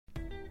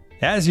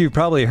As you've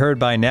probably heard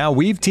by now,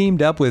 we've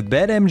teamed up with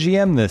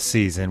BetMGM this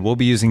season. We'll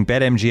be using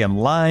BetMGM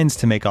lines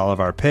to make all of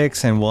our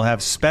picks, and we'll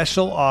have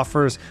special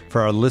offers for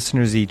our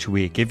listeners each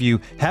week. If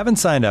you haven't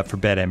signed up for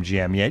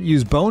BetMGM yet,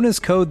 use bonus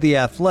code The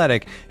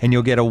Athletic, and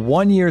you'll get a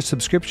 1-year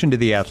subscription to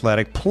The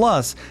Athletic,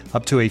 plus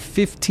up to a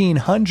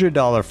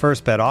 $1,500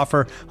 first bet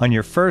offer on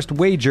your first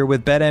wager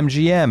with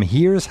BetMGM.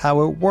 Here's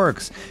how it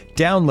works.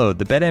 Download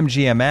the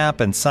BetMGM app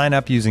and sign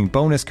up using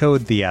bonus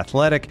code The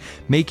Athletic.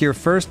 Make your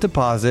first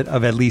deposit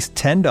of at least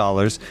 $10.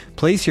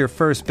 Place your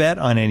first bet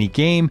on any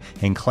game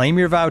and claim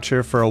your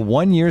voucher for a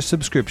 1-year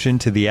subscription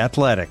to The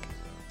Athletic.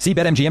 See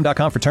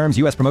BetMGM.com for terms.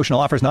 U.S. promotional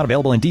offers not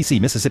available in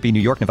D.C., Mississippi, New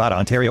York, Nevada,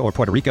 Ontario, or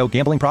Puerto Rico.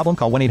 Gambling problem?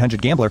 Call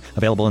 1-800-GAMBLER.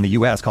 Available in the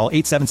U.S. Call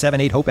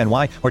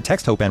 877-8-HOPE-NY or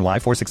text HOPE-NY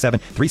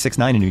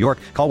 467-369 in New York.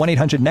 Call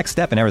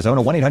 1-800-NEXT-STEP in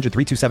Arizona.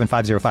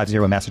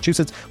 1-800-327-5050 in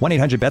Massachusetts.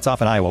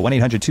 1-800-BETS-OFF in Iowa.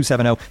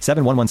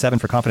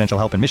 1-800-270-7117 for confidential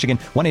help in Michigan.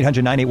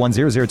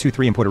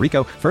 1-800-981-0023 in Puerto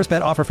Rico. First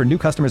bet offer for new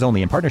customers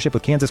only in partnership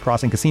with Kansas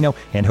Crossing Casino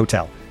and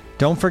Hotel.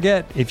 Don't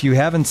forget, if you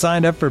haven't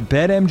signed up for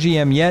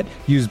BetMGM yet,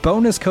 use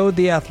bonus code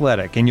The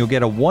Athletic, and you'll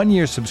get a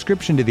 1-year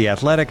subscription to The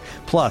Athletic,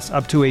 plus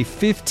up to a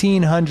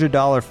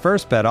 $1,500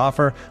 first bet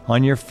offer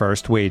on your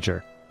first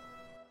wager.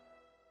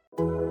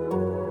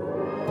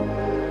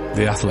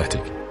 The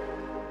Athletic.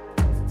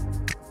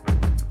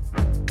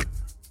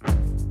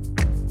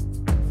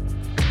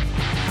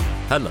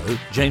 Hello,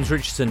 James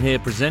Richardson here,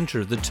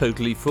 presenter of the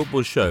Totally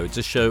Football Show. It's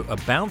a show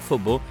about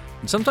football,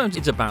 and sometimes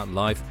it's about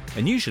life,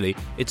 and usually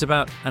it's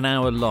about an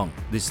hour long.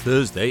 This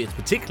Thursday, it's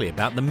particularly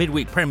about the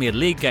midweek Premier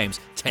League games,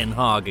 Ten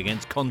Hag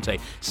against Conte,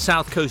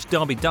 South Coast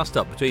derby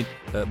dust-up between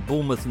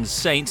Bournemouth and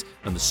Saints,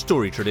 and the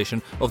story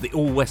tradition of the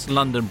all-West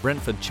London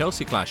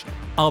Brentford-Chelsea clash.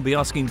 I'll be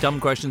asking dumb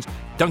questions.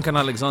 Duncan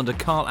Alexander,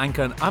 Carl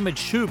Anker and Ahmed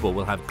Shubal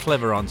will have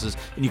clever answers,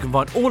 and you can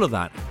find all of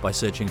that by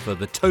searching for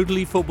the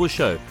Totally Football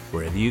Show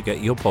wherever you get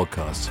your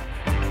podcasts.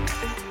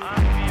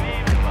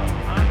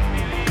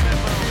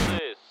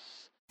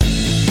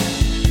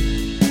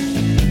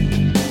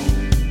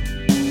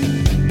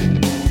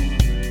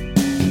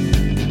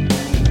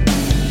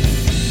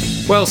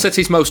 Well,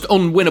 City's most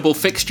unwinnable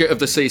fixture of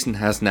the season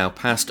has now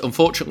passed.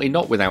 Unfortunately,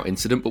 not without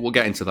incident, but we'll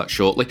get into that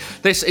shortly.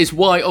 This is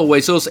Why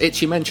Always Us. It's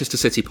your Manchester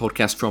City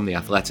podcast from The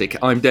Athletic.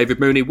 I'm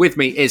David Mooney. With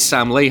me is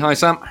Sam Lee. Hi,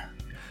 Sam.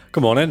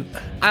 Good morning.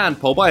 And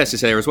Paul Byas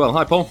is here as well.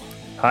 Hi, Paul.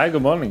 Hi,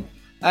 good morning.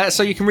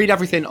 So you can read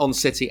everything on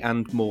City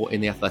and more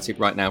in The Athletic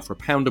right now for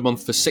 £1 a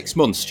month for 6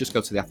 months. Just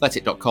go to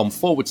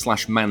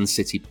theathletic.com/Man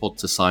City Pod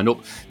to sign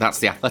up. That's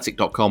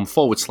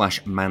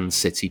theathletic.com/Man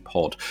City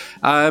Pod.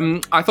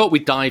 I thought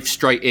we'd dive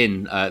straight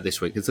in this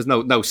week because there's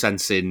no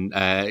sense in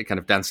kind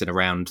of dancing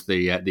around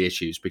the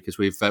issues because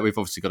we've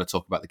obviously got to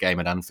talk about the game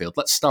at Anfield.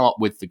 Let's start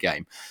with the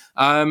game.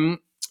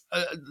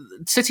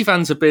 City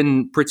fans have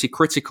been pretty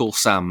critical,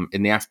 Sam,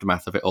 in the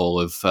aftermath of it all,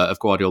 of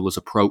Guardiola's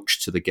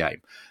approach to the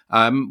game.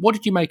 What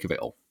did you make of it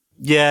all?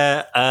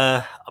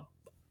 Yeah,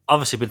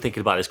 obviously been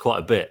thinking about this quite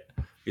a bit.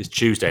 It's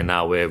Tuesday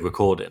now, we're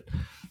recording.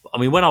 I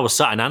mean, when I was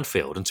sat in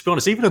Anfield, and to be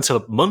honest, even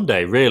until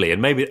Monday, really,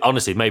 and maybe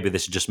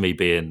this is just me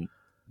being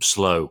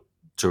slow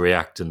to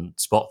react and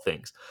spot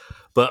things,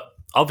 but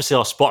obviously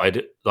I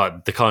spotted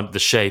like the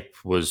shape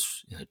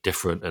was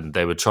different, and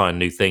they were trying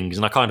new things,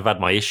 and I kind of had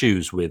my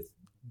issues with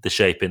the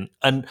shaping,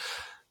 and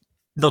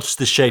not just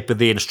the shape of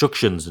the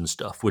instructions and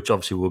stuff, which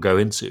obviously we'll go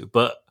into,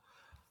 but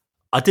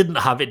I didn't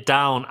have it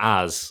down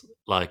as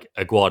like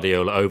a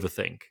Guardiola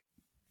overthink.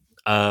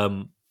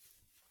 I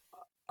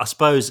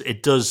suppose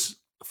it does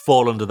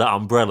fall under that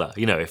umbrella,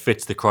 it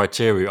fits the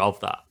criteria of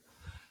that.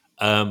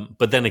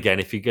 But then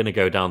again, if you're going to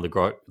go down the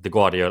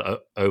Guardiola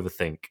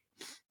overthink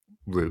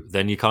route,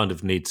 then you kind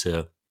of need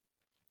to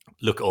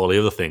look at all the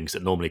other things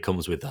that normally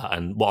comes with that.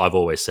 And what I've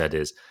always said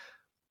is,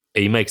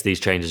 he makes these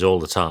changes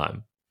all the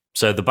time.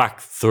 So the back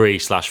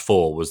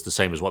 3/4 was the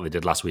same as what they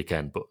did last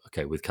weekend, but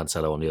okay, with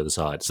Cancelo on the other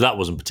side. So that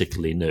wasn't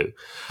particularly new.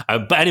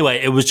 But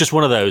anyway, it was just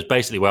one of those,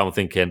 basically, where I'm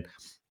thinking,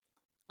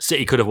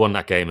 City could have won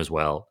that game as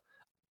well.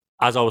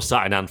 As I was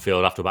sat in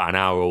Anfield after about an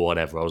hour or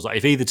whatever, I was like,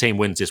 if either team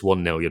wins this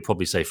 1-0, you'd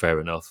probably say fair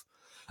enough.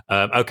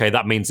 Okay,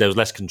 that means there was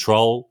less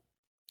control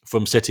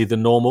from City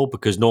than normal,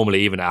 because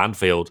normally, even at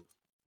Anfield,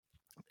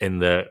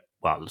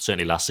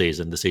 certainly last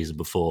season, the season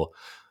before,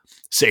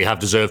 City have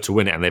deserved to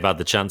win it, and they've had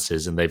the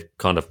chances, and they've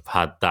kind of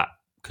had that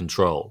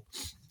control.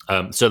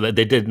 So that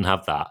they didn't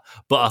have that.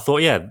 But I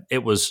thought,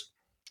 it was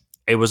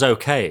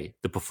okay,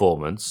 the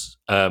performance.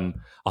 I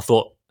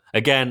thought,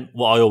 again,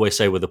 what I always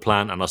say with the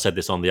plan, and I said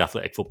this on the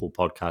Athletic Football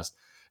podcast,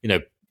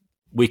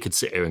 we could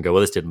sit here and go,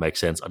 well, this didn't make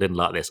sense. I didn't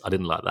like this. I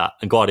didn't like that.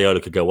 And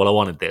Guardiola could go, well, I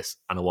wanted this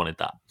and I wanted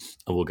that.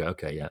 And we'll go,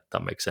 okay, yeah,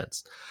 that makes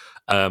sense.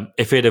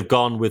 If it had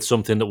gone with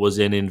something that was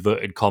in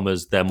inverted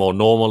commas, their more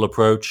normal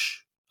approach,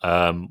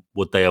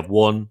 would they have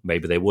won?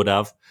 Maybe they would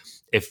have.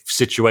 If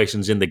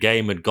situations in the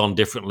game had gone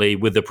differently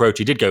with the approach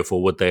he did go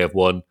for, would they have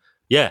won?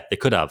 Yeah, they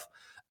could have.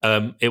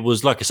 It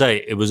was, like I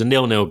say, it was a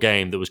 0-0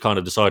 game that was kind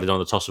of decided on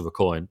the toss of a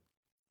coin.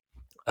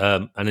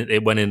 And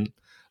it went in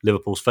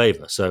Liverpool's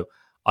favour. So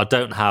I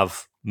don't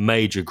have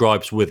major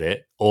gripes with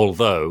it,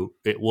 although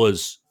it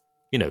was,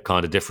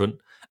 kind of different.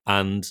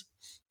 and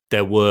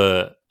there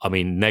were,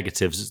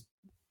 negatives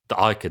that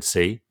I could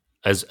see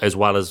as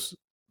well as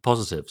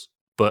positives.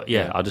 But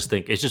yeah, I just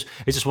think it's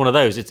just one of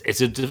those.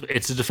 It's a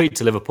defeat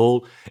to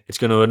Liverpool. It's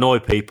going to annoy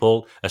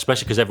people,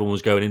 especially because everyone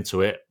was going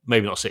into it.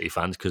 Maybe not City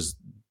fans, because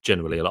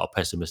generally a lot of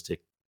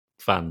pessimistic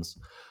fans.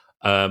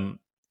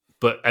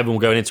 But everyone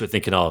going into it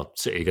thinking, "Oh,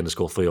 City are going to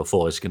score 3 or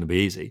 4. It's going to be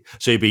easy."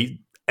 So you'd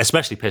be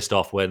especially pissed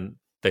off when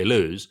they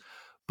lose.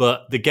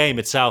 But the game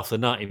itself, the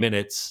 90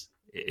 minutes,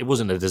 it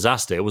wasn't a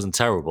disaster. It wasn't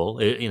terrible.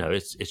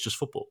 It's just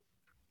football.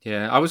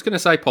 Yeah, I was going to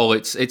say, Paul,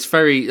 it's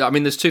very. I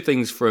mean, there's two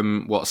things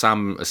from what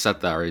Sam has said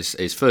there.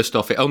 Is first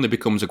off, it only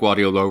becomes a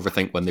Guardiola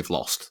overthink when they've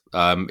lost.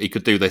 He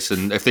could do this,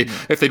 and if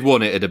they'd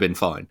won it, it'd have been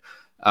fine.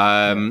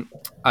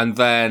 And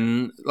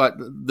then, like,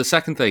 the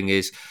second thing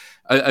is,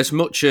 as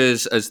much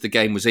as the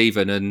game was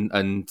even,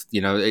 and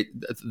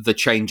the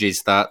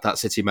changes that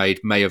City made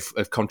may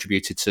have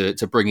contributed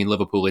to bringing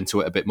Liverpool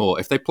into it a bit more.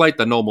 If they played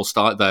their normal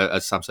style,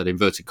 as Sam said,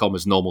 inverted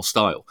commas, normal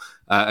style,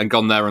 and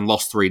gone there and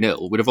lost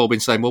 3-0, we'd have all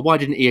been saying, well, why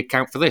didn't he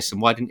account for this? And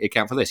why didn't he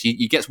account for this?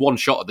 He gets one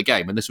shot at the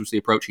game, and this was the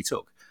approach he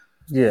took.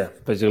 Yeah,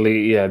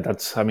 basically, yeah.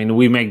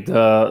 We make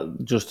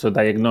just a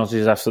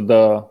diagnosis after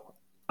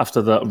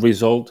the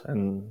result,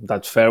 and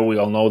that's fair. We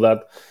all know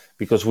that.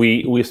 Because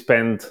we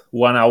spent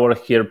 1 hour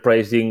here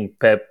praising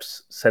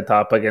Pep's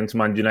setup against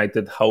Man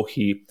United, how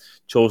he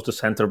chose the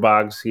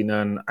centre-backs in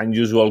an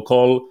unusual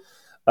call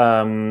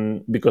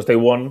because they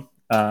won.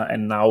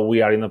 And now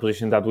we are in a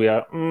position that we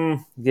are,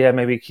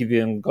 maybe he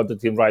didn't got the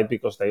team right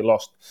because they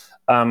lost.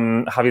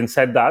 Having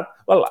said that,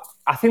 well,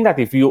 I think that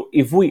if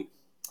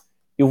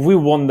we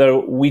wonder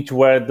which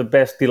were the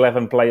best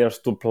 11 players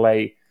to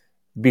play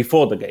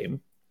before the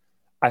game,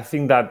 I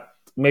think that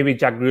maybe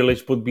Jack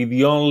Grealish would be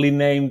the only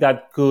name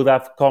that could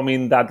have come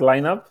in that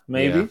lineup,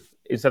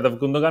 instead of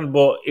Gundogan.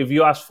 But if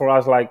you ask for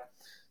us, like,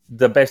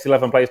 the best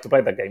 11 players to play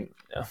that game,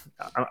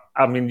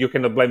 you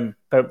cannot blame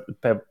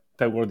Pep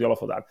Guardiola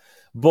for that.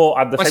 But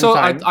at the same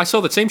time... I saw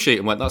the team sheet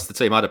and went, that's the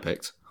team I'd have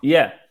picked.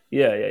 Yeah.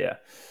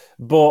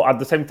 But at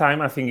the same time,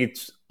 I think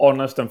it's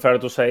honest and fair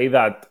to say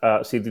that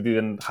City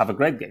didn't have a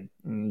great game.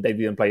 They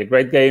didn't play a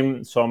great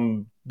game.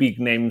 Some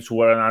big names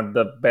weren't at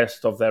the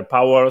best of their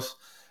powers.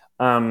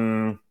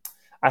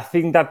 I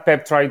think that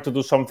Pep tried to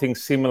do something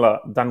similar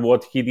than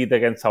what he did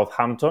against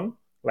Southampton,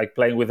 like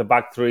playing with a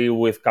back three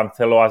with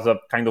Cancelo as a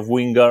kind of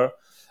winger.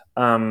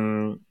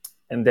 And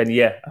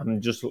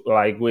then, just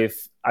like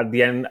at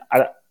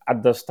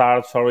the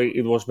start,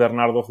 it was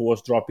Bernardo who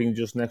was dropping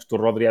just next to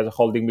Rodri as a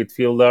holding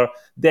midfielder.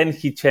 Then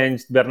he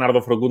changed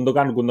Bernardo for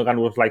Gundogan. Gundogan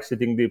was like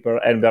sitting deeper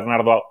and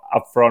Bernardo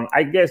up front,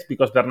 I guess,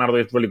 because Bernardo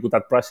is really good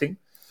at pressing.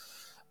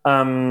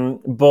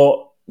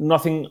 But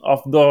nothing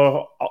of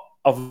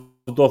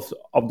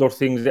those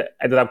things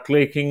ended up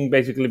clicking,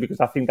 basically because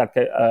I think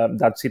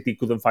that City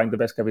couldn't find the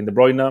best Kevin De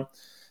Bruyne.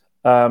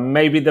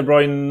 Maybe De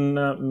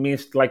Bruyne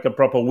missed like a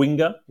proper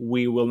winger.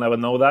 We will never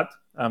know that.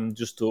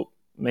 Just to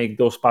make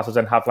those passes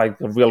and have like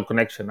a real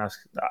connection as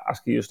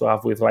he used to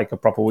have with like a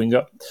proper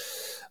winger.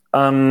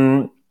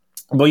 I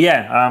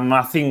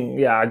think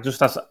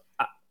just as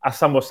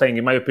Sam was saying,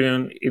 in my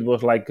opinion, it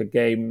was like a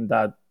game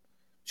that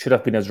should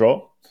have been a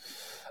draw.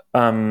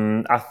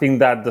 I think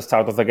that the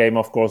start of the game,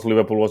 of course,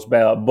 Liverpool was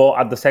better. But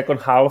at the second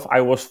half,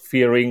 I was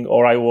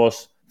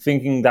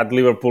thinking that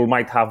Liverpool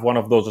might have one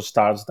of those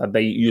starts that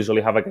they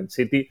usually have against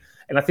City.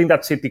 And I think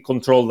that City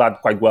controlled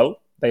that quite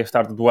well. They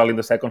started well in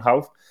the second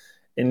half.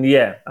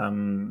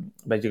 And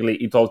basically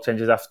it all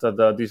changes after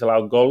the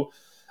disallowed goal.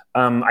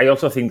 I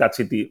also think that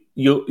City,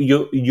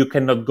 you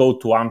cannot go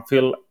to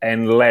Anfield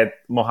and let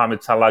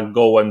Mohamed Salah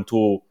go on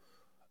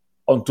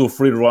two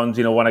free runs,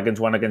 one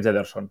against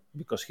Ederson,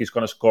 because he's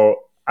going to score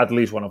at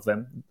least one of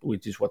them,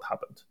 which is what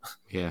happened.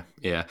 Yeah.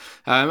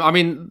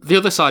 The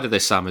other side of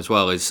this, Sam, as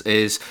well,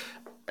 is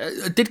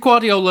did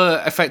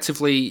Guardiola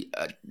effectively,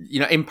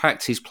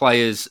 impact his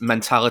players'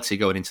 mentality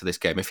going into this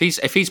game? If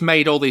he's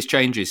made all these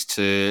changes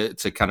to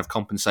kind of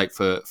compensate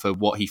for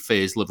what he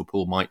fears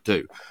Liverpool might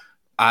do,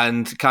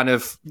 and kind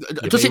of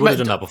does it make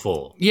done that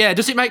before? Yeah,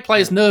 does it make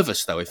players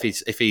nervous though? If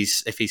he's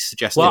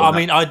suggesting? Well,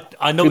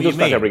 I know what you mean.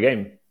 That every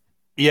game.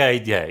 Yeah,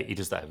 he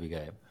does that every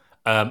game.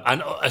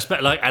 And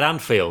especially like at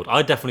Anfield,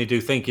 I definitely do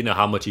think,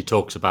 how much he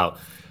talks about,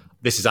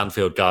 this is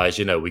Anfield, guys,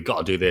 we got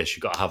to do this,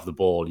 you got to have the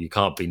ball, you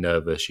can't be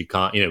nervous, you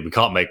can't, we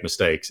can't make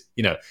mistakes,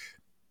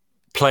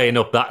 playing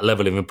up that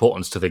level of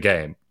importance to the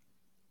game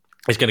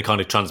is going to kind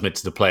of transmit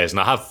to the players. And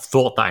I have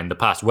thought that in the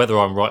past, whether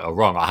I'm right or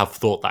wrong, I have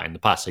thought that in the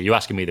past. So you're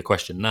asking me the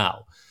question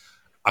now,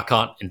 I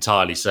can't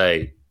entirely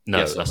say, no,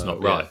 yes, that's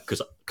not right,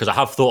 because I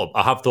have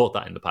thought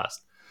that in the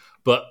past.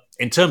 But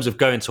in terms of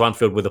going to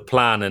Anfield with a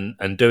plan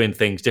and doing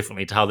things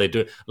differently to how they do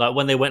it, like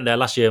when they went there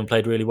last year and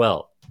played really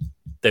well,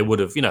 they would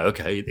have,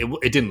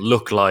 it didn't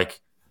look like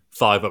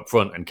 5 up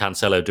front and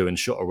Cancelo doing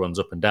shutter runs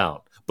up and down.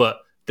 But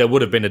there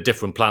would have been a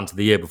different plan to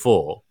the year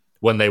before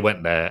when they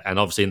went there. And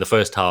obviously in the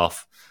first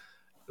half,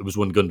 it was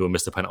when Gundogan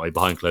missed the penalty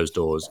behind closed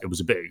doors. It was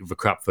a bit of a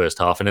crap first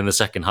half. And in the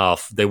second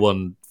half, they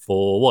won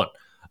 4-1.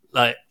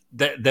 Like,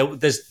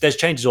 there's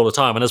changes all the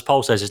time. And as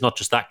Paul says, it's not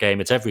just that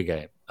game, it's every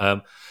game.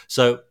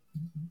 So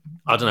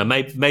I don't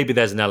know. Maybe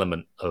there's an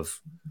element of,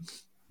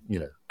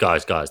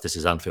 guys, this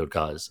is Anfield,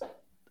 guys,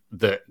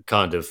 that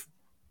kind of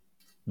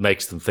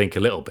makes them think a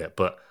little bit.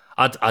 But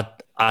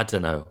I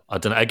don't know.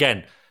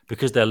 Again,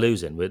 because they're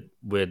losing,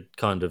 we're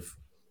kind of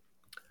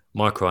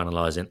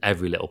microanalyzing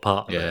every little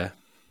part of it.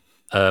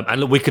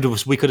 And look, we could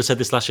have said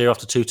this last year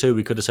after 2-2.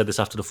 We could have said this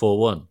after the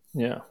 4-1.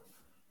 Yeah.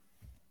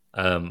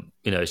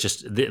 It's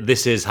just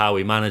this is how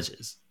he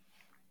manages.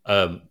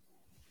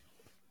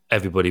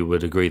 Everybody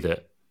would agree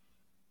that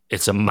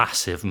it's a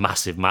massive,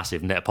 massive,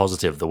 massive net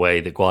positive the way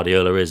that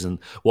Guardiola is and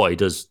what he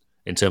does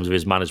in terms of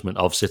his management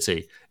of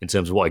City, in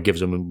terms of what he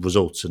gives them in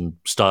results and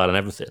style and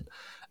everything.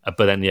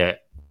 But then,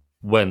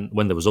 when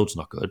the results are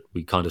not good,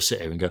 we kind of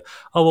sit here and go,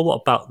 oh, well,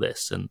 what about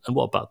this? And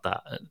what about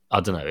that? And I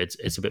don't know.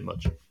 It's a bit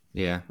much.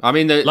 Yeah. I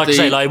mean, I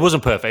say, it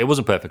wasn't perfect. It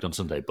wasn't perfect on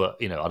Sunday, but,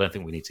 I don't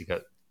think we need to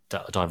go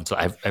dive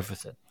into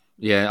everything.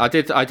 Yeah, I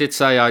did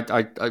say I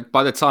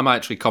by the time I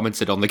actually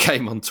commented on the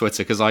game on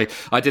Twitter, because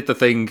I did the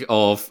thing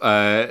of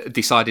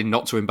deciding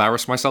not to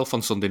embarrass myself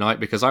on Sunday night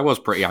because I was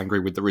pretty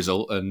angry with the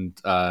result and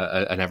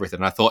everything.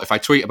 And I thought if I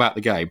tweet about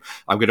the game,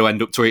 I'm going to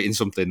end up tweeting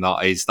something that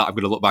I'm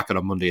going to look back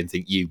on Monday and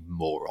think, you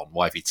moron,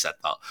 why have you said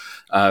that?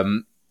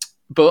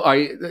 But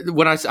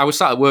when I was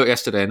sat at work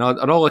yesterday and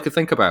all I could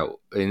think about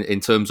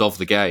in terms of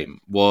the game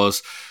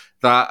was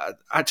that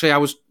actually I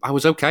was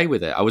okay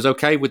with it. I was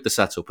okay with the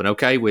setup and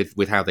okay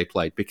with how they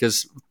played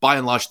because by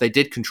and large they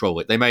did control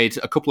it. They made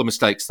a couple of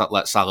mistakes that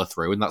let Salah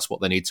through and that's what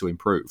they need to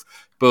improve.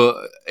 But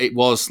it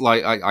was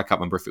like, I can't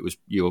remember if it was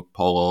you or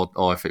Paul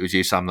or if it was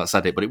you, Sam, that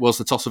said it, but it was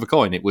the toss of a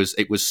coin. It was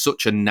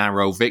such a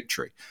narrow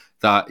victory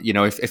that,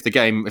 if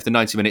the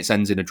 90 minutes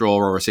ends in a draw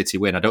or a City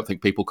win, I don't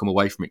think people come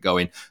away from it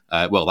going,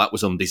 well, that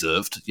was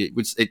undeserved. It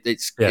was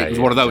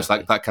one of those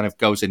that kind of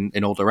goes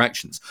in all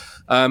directions.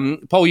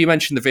 Paul, you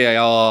mentioned the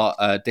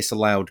VAR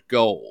disallowed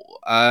goal.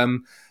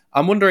 I'm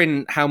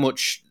wondering how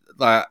much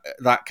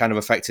that kind of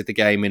affected the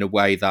game in a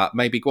way that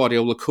maybe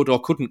Guardiola could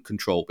or couldn't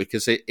control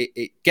because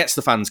it gets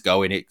the fans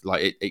going.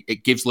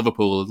 It gives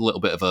Liverpool a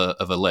little bit of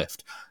a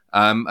lift.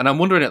 And I'm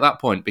wondering at that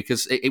point,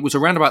 because it was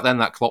around about then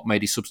that Klopp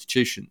made his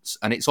substitutions.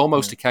 And it's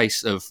almost a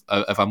case of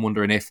I'm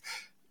wondering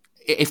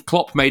if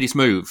Klopp made his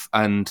move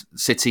and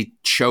City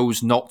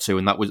chose not to,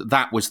 and that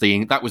was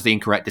the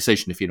incorrect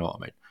decision, if you know what I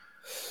mean.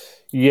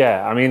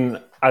 Yeah, I mean,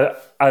 I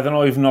don't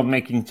know if not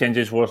making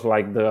changes was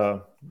like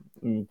the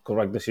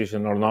correct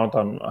decision or not.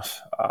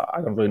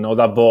 I don't really know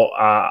that, but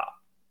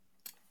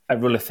I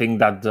really think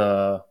that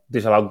the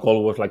disallowed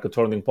goal was like a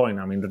turning point.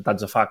 I mean,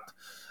 that's a fact.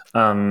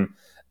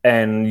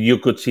 And you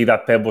could see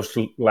that Pep was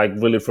like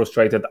really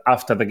frustrated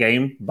after the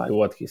game by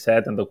what he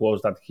said and the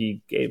quotes that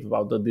he gave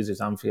about this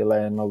is Anfield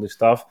and all this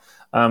stuff.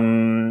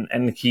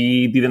 And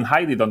he didn't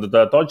hide it on the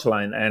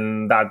touchline,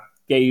 and that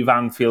gave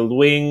Anfield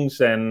wings.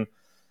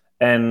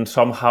 And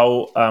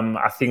somehow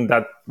I think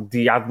that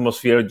the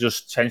atmosphere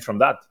just changed from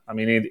that. I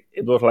mean,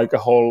 it was like a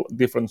whole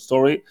different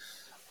story.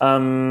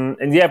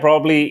 And yeah,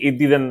 probably it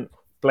didn't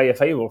play a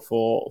favor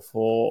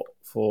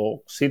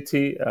for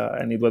City,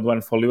 and it went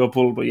well for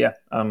Liverpool. But yeah.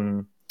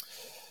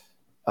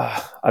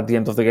 At the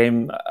end of the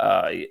game,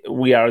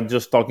 we are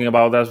just talking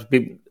about us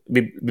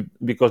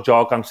because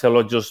Joao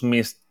Cancelo just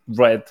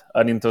misread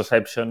an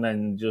interception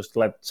and just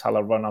let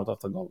Salah run out of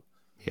the goal.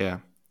 Yeah.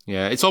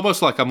 It's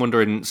almost like I'm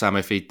wondering, Sam,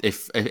 if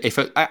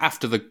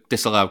after the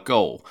disallowed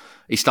goal,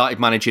 he started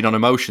managing on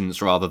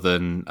emotions rather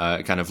than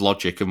kind of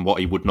logic and what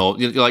he would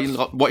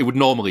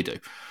normally do.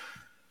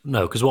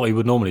 No, because what he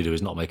would normally do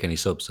is not make any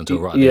subs until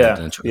right at the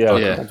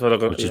end. That's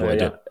what which is what he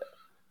did.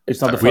 It's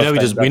not the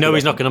first we know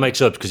he's not going to make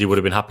subs because he would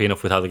have been happy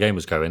enough with how the game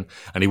was going,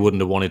 and he wouldn't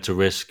have wanted to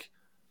risk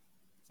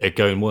it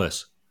going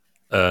worse.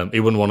 He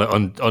wouldn't want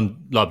to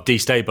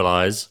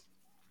destabilise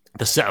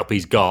the setup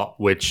he's got,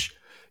 which,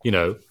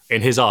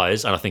 in his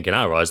eyes, and I think in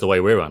our eyes, the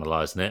way we're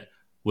analysing it,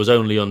 was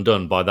only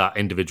undone by that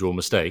individual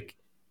mistake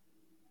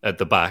at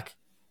the back.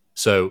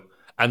 So,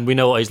 and we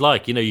know what he's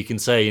like. You can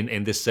say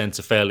in this sense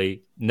a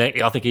fairly.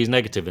 I think he's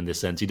negative in this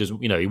sense. He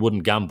doesn't. He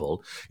wouldn't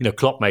gamble.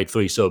 Klopp made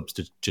 3 subs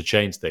to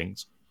change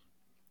things.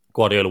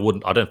 Guardiola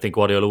wouldn't. I don't think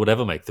Guardiola would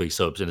ever make 3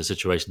 subs in a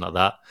situation like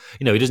that.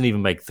 He doesn't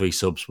even make 3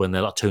 subs when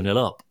they're like 2-0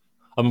 up.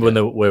 I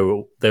remember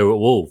when they were at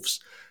Wolves,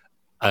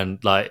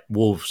 and like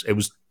Wolves, it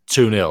was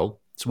 2-0.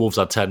 So Wolves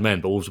had 10 men,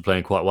 but Wolves were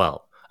playing quite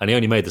well, and he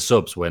only made the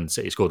subs when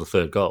City scored the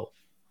 3rd goal.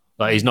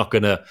 Like, he's not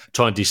going to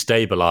try and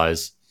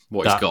destabilise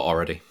what he's got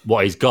already.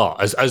 What he's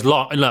got, as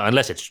long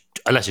unless it's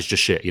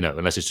just shit,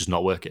 unless it's just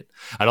not working.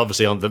 And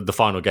obviously, on the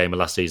final game of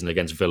last season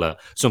against Villa,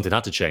 something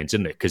had to change,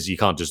 didn't it? Because you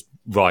can't just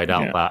ride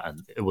out that,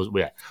 and it was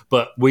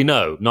But we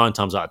know 9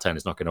 times out of 10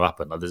 it's not going to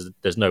happen. Like,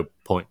 there's no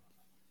point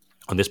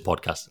on this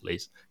podcast, at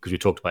least, because we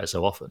talked about it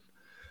so often,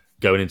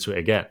 going into it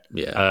again.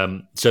 Yeah.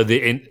 So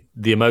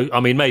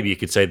maybe you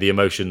could say the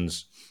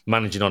emotions.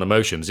 Managing on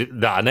emotions,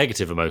 that a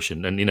negative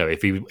emotion, and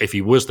if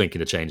he was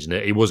thinking of changing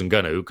it, he wasn't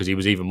going to, because he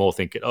was even more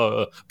thinking.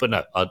 But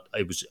no,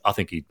 I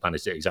think he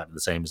managed it exactly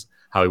the same as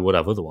how he would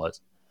have otherwise.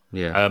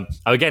 Yeah.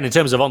 Again, in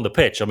terms of on the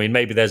pitch, I mean,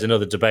 maybe there's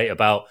another debate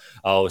about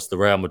it's the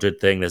Real Madrid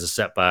thing. There's a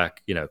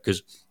setback,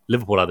 because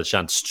Liverpool had the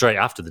chance straight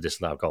after the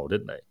disallowed goal,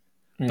 didn't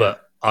they?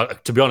 But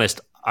to be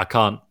honest, I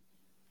can't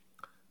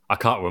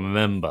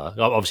remember.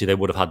 Obviously, they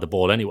would have had the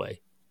ball anyway.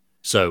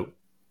 So,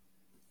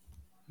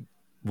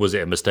 was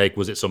it a mistake?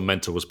 Was it some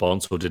mental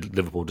response, or did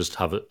Liverpool just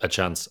have a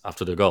chance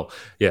after the goal?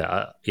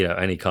 Yeah,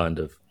 any kind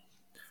of.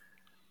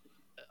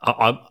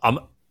 I'm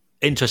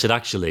interested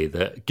actually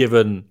that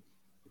given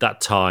that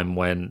time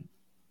when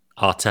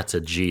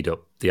Arteta G'd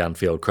up the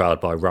Anfield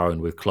crowd by rowing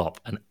with Klopp,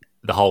 and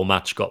the whole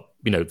match got,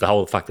 the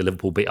whole fact that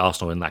Liverpool beat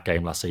Arsenal in that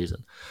game last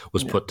season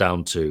was put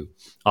down to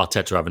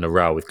Arteta having a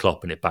row with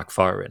Klopp and it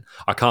backfiring.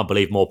 I can't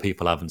believe more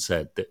people haven't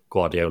said that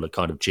Guardiola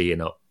kind of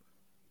G'ing up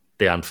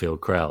the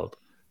Anfield crowd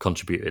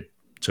contributed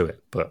to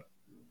it, but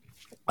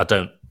I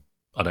don't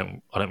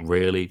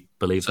really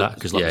believe that,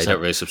 because I don't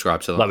really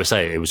subscribe to that. Like we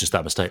say, it was just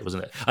that mistake,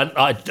 wasn't it? And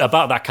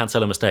about that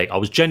Cancelo mistake, I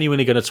was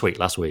genuinely going to tweet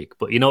last week,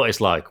 but you know what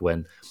it's like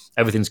when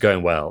everything's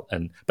going well,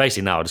 and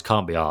basically now I just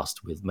can't be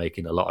asked with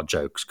making a lot of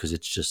jokes, because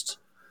it's just,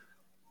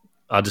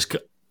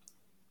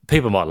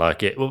 people might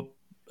like it. Well,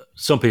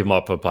 some people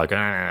might probably like,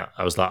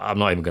 I was like, I'm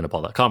not even going to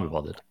bother. Can't be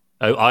bothered.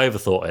 I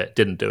overthought it,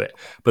 didn't do it.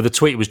 But the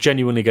tweet was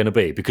genuinely going to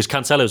be, because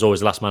Cancelo's always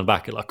the last man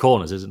back at like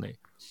corners, isn't he?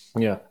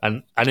 Yeah,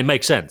 and it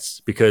makes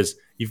sense, because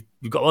you've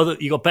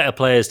got better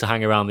players to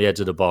hang around the edge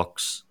of the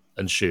box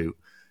and shoot.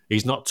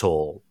 He's not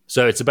tall,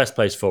 so it's the best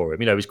place for him.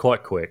 He's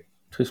quite quick.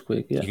 He's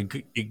quick. Yeah, You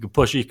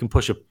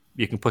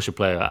can push a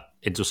player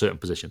into certain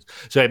positions.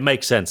 So it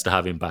makes sense to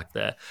have him back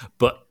there.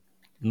 But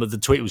the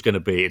tweet was going to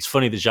be, it's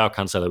funny that João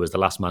Cancelo is the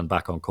last man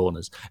back on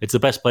corners. It's the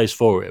best place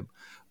for him,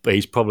 but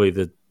he's probably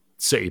the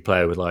City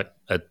player with like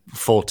a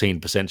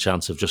 14%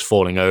 chance of just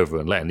falling over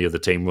and letting the other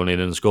team run in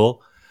and score.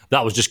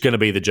 That was just going to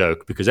be the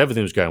joke, because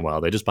everything was going well.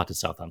 They just battered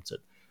Southampton.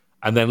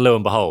 And then lo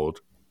and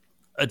behold,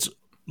 it's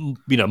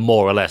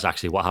more or less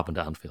actually what happened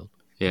at Anfield.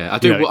 Yeah, I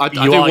do. You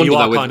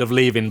are wonder kind of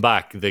leaving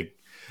back the.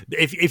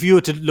 If you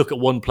were to look at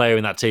one player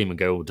in that team and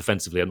go,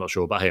 defensively, I'm not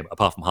sure about him,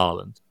 apart from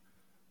Haaland,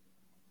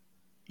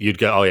 you'd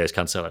go, oh yeah, it's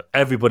Cancelo.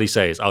 Everybody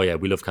says, oh yeah,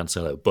 we love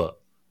Cancelo, but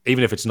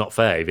even if it's not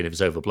fair, even if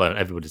it's overblown,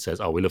 everybody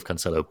says, oh, we love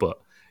Cancelo, but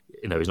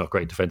he's not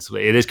great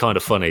defensively. It is kind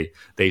of funny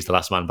that he's the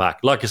last man back.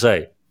 Like I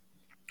say,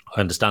 I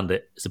understand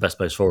it. It's the best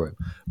place for him.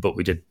 But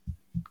we did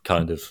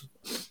kind of...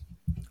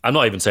 I'm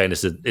not even saying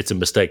it's a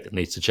mistake that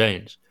needs to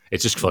change.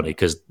 It's just funny,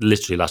 because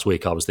literally last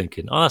week I was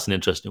thinking, oh, that's an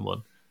interesting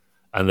one.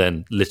 And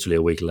then literally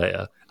a week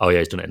later, oh yeah,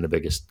 he's done it in the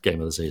biggest game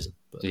of the season.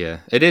 But, yeah,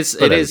 it is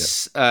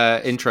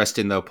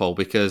interesting though, Paul,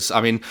 because I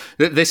mean,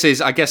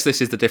 I guess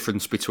this is the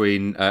difference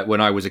between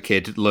when I was a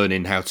kid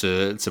learning how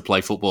to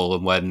play football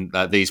and when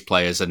these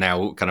players are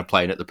now kind of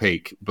playing at the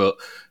peak. But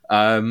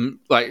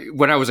like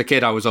when I was a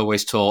kid, I was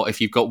always taught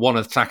if you've got one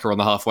attacker on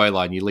the halfway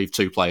line, you leave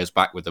two players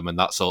back with them, and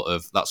that sort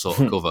of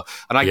cover.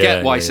 And I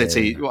get why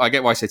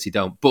City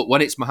don't. But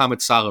when it's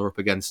Mohamed Salah up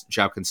against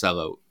João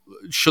Cancelo,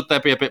 should there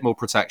be a bit more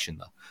protection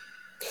there?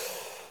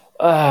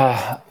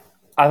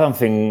 I don't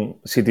think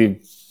City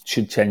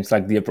should change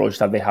like the approach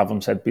that they have on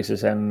set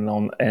pieces and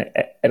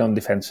on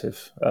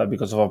defensive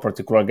because of a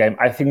particular game.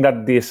 I think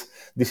that this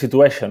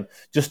situation,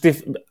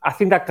 I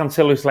think that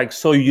Cancelo is like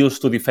so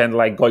used to defend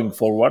like going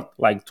forward,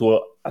 like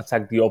to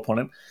attack the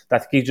opponent,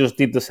 that he just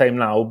did the same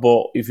now.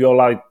 But if you're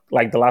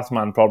like the last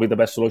man, probably the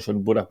best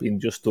solution would have been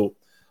just to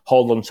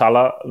hold on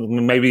Salah,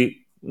 maybe.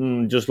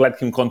 Just let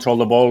him control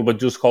the ball, but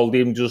just hold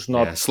him, just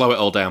not... slow it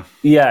all down.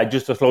 Yeah,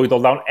 just to slow it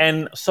all down.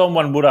 And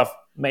someone would have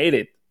made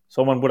it.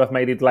 Someone would have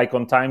made it like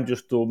on time,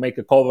 just to make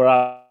a cover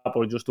up,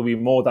 or just to be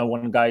more than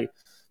one guy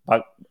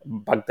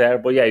back there.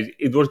 But yeah,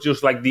 it was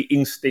just like the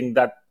instinct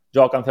that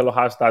João Cancelo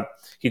has, that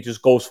he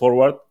just goes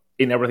forward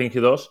in everything he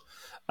does.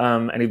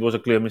 And it was a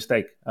clear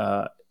mistake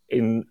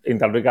in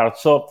that regard.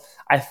 So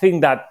I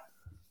think that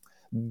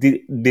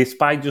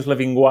despite just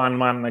leaving one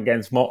man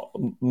against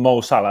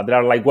Mo Salah, there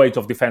are like ways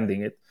of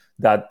defending it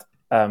that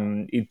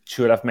it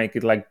should have made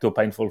it like too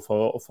painful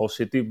for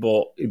City,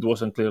 but it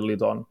wasn't clearly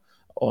done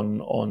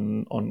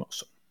on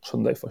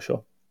Sunday for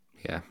sure.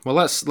 Yeah, well,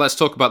 let's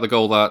talk about the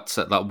goal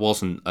that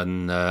wasn't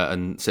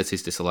and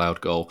City's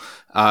disallowed goal.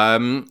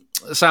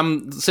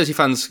 Sam, City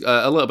fans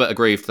a little bit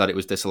aggrieved that it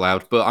was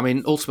disallowed, but I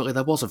mean, ultimately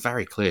there was a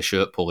very clear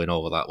shirt pull in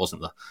all of that,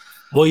 wasn't there?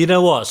 Well, you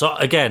know what?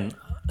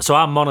 So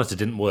our monitor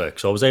didn't work,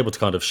 so I was able to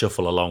kind of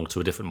shuffle along to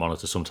a different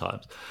monitor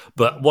sometimes.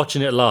 But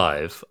watching it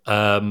live,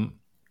 I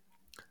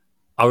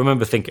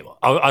remember thinking,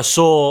 I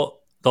saw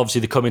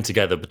obviously the coming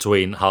together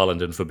between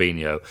Haaland and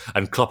Fabinho,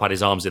 and Klopp had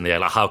his arms in the air,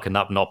 like, how can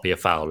that not be a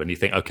foul? And you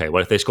think, okay,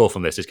 well, if they score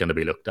from this, it's going to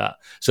be looked at.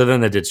 So then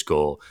they did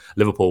score.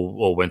 Liverpool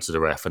all went to the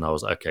ref, and I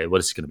was like, okay, well,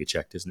 this is going to be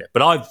checked, isn't it?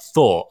 But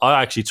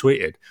I actually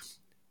tweeted,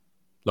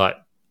 like,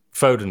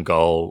 Foden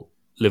goal,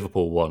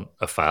 Liverpool want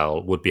a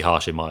foul, would be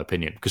harsh in my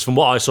opinion. Because from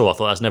what I saw, I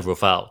thought that's never a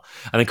foul.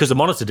 And then because the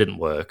monitor didn't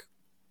work,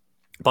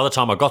 by the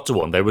time I got to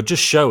one, they were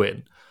just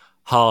showing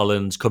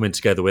Haaland coming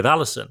together with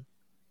Alisson.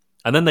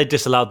 And then they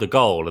disallowed the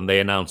goal and they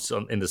announced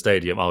in the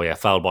stadium, oh yeah,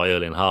 fouled by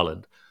Erling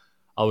Haaland.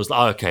 I was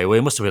like, okay, well,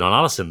 it must have been on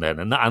Alisson then.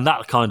 And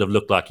that kind of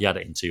looked like he had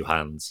it in two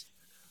hands.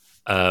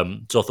 So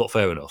I thought,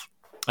 fair enough.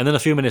 And then a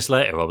few minutes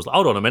later, I was like,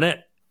 hold on a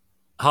minute.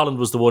 Haaland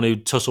was the one who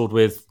tussled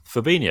with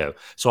Fabinho.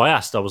 So I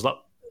asked, I was like,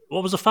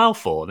 what was the foul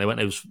for? And they went,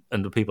 it was,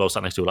 and the people I was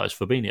sat next to were like, it's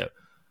Fabinho.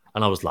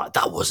 And I was like,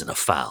 that wasn't a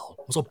foul.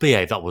 I was like,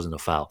 behave, that wasn't a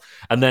foul.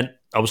 And then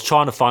I was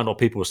trying to find what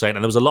people were saying,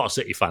 and there was a lot of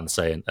City fans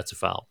saying that's a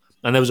foul.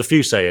 And there was a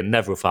few saying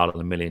never a foul in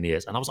a million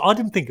years. And I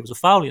didn't think it was a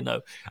foul,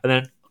 And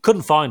then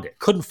couldn't find it.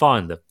 Couldn't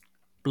find the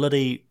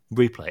bloody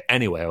replay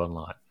anywhere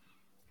online.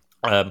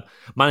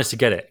 Managed to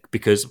get it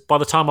because by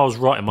the time I was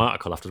writing my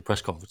article after the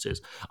press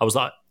conferences, I was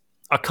like,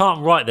 I can't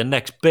write the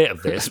next bit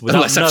of this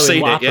without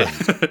knowing what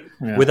happened,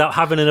 without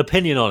having an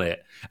opinion on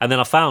it. And then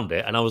I found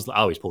it, and I was like,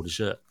 oh, he's pulled his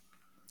shirt.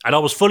 And I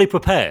was fully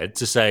prepared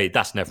to say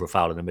that's never a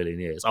foul in a million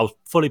years. I was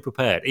fully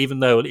prepared, even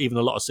though even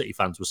a lot of City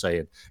fans were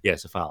saying, yeah,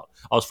 it's a foul.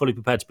 I was fully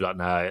prepared to be like,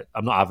 no,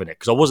 I'm not having it,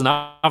 because I wasn't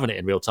having it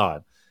in real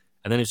time.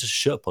 And then it's just a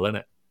shirt pull,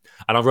 innit?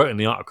 And I wrote in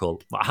the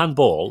article, like,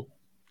 handball,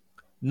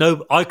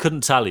 no, I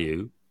couldn't tell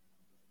you.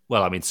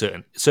 Well, I mean,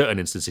 certain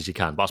instances you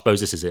can, but I suppose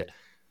this is it.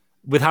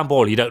 With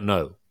handball, you don't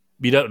know.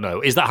 You don't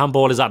know. Is that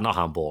handball? Is that not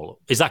handball?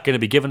 Is that going to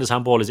be given as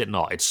handball? Is it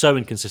not? It's so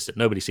inconsistent.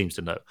 Nobody seems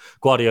to know.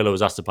 Guardiola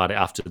was asked about it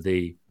after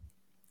the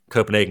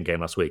Copenhagen game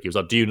last week. He was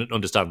like, do you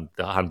understand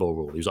the handball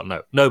rule? He was like,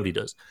 no, nobody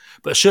does.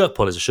 But a shirt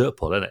pull is a shirt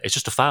pull, isn't it? It's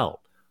just a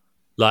foul.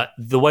 Like,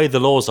 the way the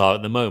laws are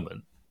at the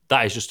moment,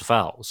 that is just a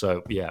foul.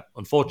 So, yeah,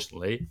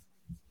 unfortunately,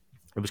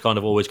 it was kind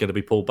of always going to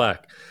be pulled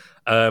back.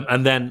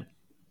 And then,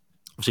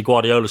 obviously,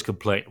 Guardiola's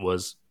complaint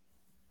was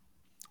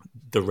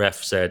the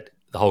ref said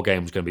the whole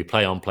game was going to be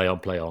play on, play on,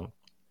 play on.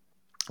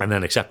 And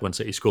then, except when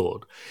City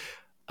scored,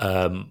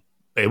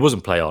 it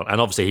wasn't play on. And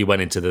obviously he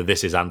went into the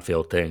this is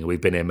Anfield thing. We've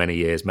been here many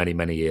years, many,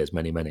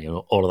 and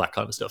all of that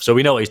kind of stuff. So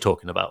we know what he's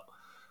talking about.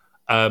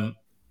 But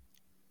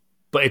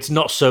it's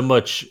not so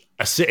much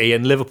a City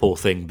and Liverpool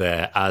thing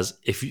there as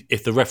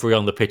if the referee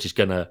on the pitch is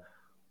going to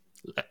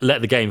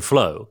let the game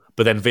flow,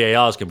 but then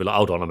VAR is going to be like,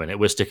 hold on a minute,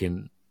 we're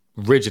sticking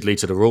rigidly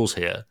to the rules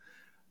here,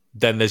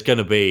 then there's going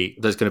to be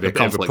a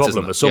conflict,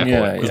 problem at some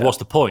point. Because Yeah. what's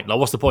the point? Like,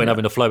 what's the point in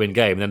having a flowing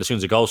game? And then as soon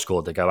as a goal's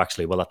scored, they go,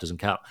 actually, well, that doesn't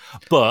count.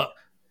 But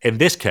in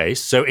this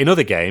case, so in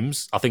other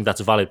games, I think that's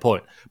a valid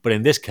point. But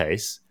in this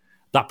case,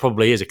 that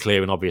probably is a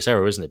clear and obvious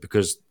error, isn't it?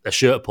 Because a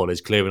shirt pull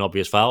is clear and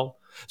obvious foul.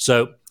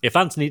 So if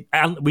Anthony,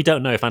 and we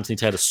don't know if Anthony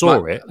Taylor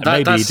saw it, and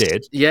maybe he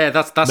did. Yeah,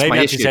 that's maybe my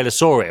Anthony issue. Taylor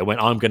saw it and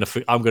went, I'm going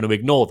to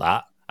ignore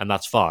that, and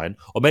that's fine.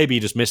 Or maybe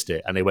he just missed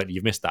it and they went,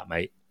 you've missed that,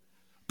 mate.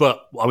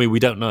 But I mean, we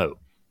don't know.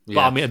 Yeah.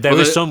 But I mean,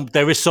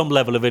 there is some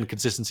level of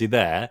inconsistency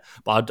there,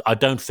 but I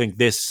don't think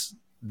this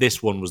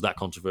one was that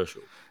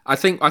controversial. I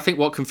think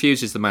what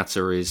confuses the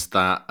matter is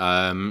that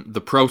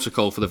the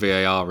protocol for the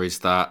VAR is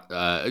that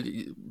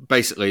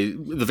basically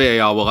the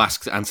VAR will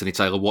ask Anthony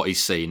Taylor what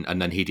he's seen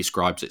and then he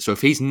describes it. So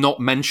if he's not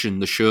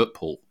mentioned the shirt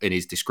pull in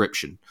his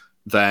description,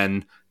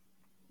 then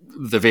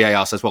the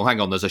VAR says, well, hang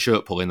on, there's a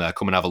shirt pull in there,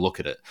 come and have a look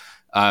at it.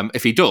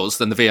 If he does,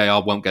 then the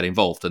VAR won't get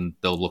involved and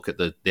they'll look at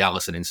the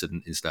Alisson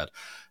incident instead.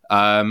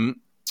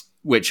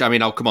 Which, I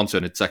mean, I'll come on to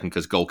in a second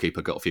because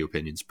goalkeeper got a few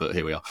opinions, but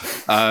here we are.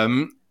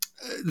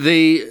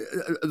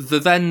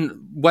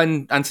 Then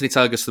when Anthony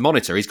Taylor gets the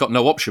monitor, he's got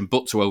no option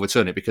but to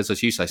overturn it because,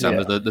 as you say,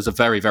 Sam, there's a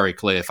very, very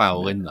clear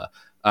foul in there,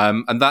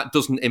 and that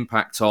doesn't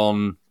impact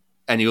on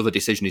any other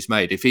decision he's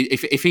made. If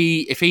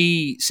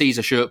he sees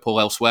a shirt pull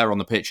elsewhere on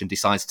the pitch and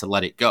decides to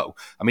let it go,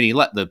 I mean, he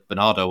let the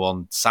Bernardo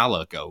on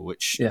Salah go,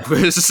 which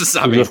was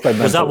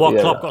that what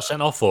Klopp got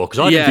sent off for? Because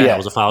I didn't think that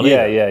was a foul.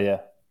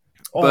 Yeah.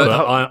 But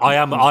I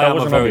am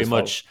a very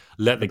much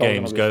let the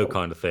games go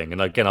kind of thing.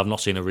 And again, I've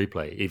not seen a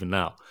replay even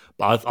now.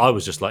 But I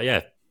was just like,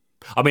 yeah.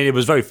 I mean, it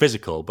was very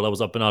physical, but I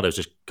was like, Bernardo's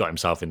just got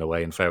himself in the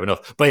way, and fair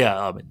enough. But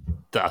yeah, I mean,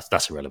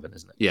 that's irrelevant,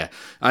 isn't it? Yeah,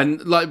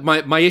 and like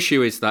my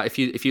issue is that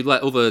if you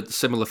let other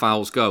similar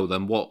fouls go,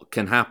 then what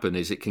can happen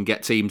is it can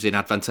get teams in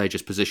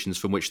advantageous positions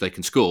from which they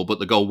can score, but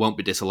the goal won't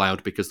be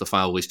disallowed because the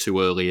foul is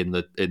too early in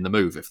the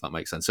move, if that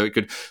makes sense. So it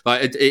could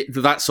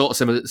that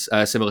sort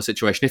of similar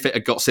situation. If it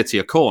had got City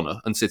a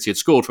corner and City had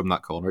scored from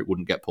that corner, it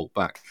wouldn't get pulled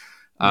back.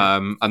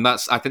 And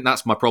I think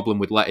that's my problem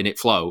with letting it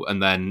flow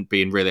and then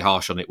being really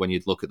harsh on it when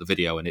you look at the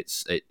video and it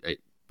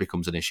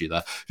becomes an issue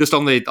there. Just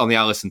on the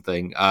Alisson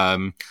thing,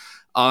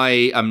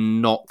 I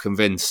am not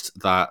convinced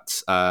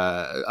that.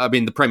 I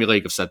mean, the Premier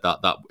League have said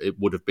that it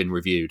would have been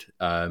reviewed,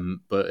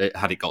 but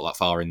had it got that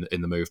far in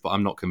the move. But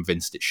I'm not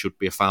convinced it should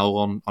be a foul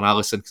on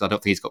Alisson because I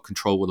don't think he's got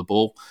control of the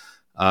ball.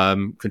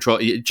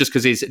 Just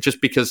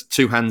because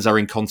two hands are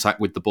in contact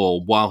with the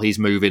ball while he's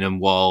moving and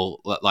while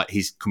like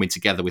he's coming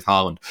together with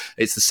Haaland,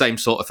 it's the same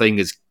sort of thing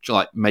as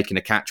like making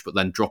a catch but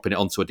then dropping it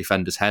onto a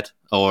defender's head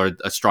or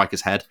a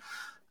striker's head.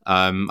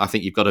 I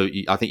think you've got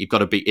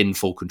to be in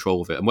full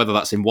control of it, and whether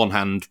that's in one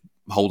hand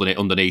holding it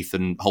underneath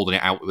and holding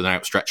it out with an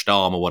outstretched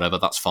arm or whatever,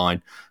 that's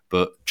fine.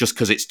 But just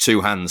because it's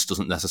two hands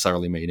doesn't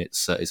necessarily mean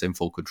it's in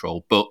full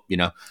control. But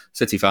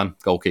City fan,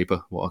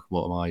 goalkeeper. What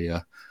am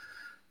I?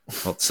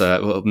 Not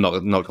going to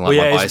let my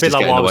bias it's a bit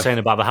like what I was away. saying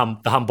about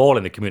the handball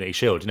in the Community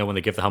Shield. When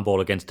they give the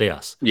handball against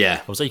Diaz. Yeah.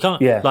 I was like, you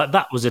can't. Like,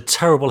 that was a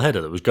terrible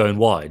header that was going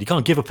wide. You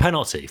can't give a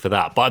penalty for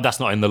that, but that's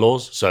not in the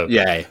laws. So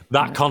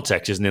that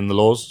context isn't in the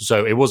laws.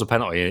 So it was a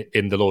penalty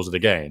in the laws of the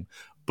game.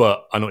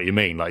 But I know what you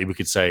mean. Like, we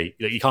could say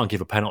that you can't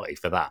give a penalty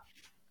for that.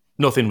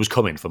 Nothing was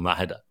coming from that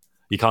header.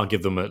 You can't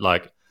give them I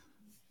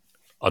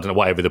don't know,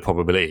 whatever the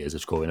probability is of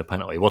scoring a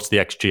penalty. What's the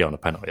XG on a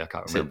penalty? I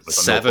can't remember.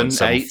 7,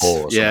 8.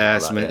 Yeah,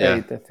 like yeah.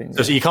 8, I think.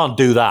 So you can't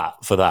do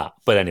that for that.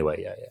 But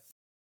anyway, yeah.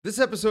 This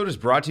episode is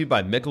brought to you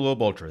by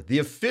Michelob Ultra, the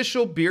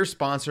official beer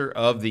sponsor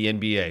of the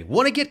NBA.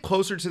 Want to get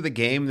closer to the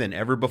game than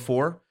ever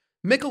before?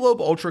 Michelob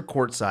Ultra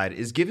Courtside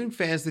is giving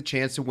fans the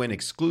chance to win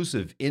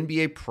exclusive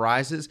NBA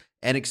prizes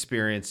and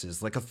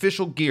experiences like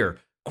official gear,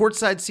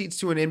 courtside seats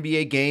to an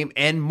NBA game,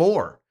 and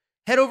more.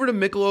 Head over to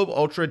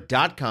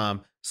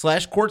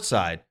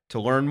MichelobUltra.com/courtside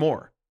to learn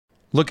more.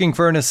 Looking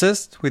for an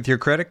assist with your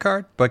credit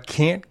card but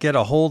can't get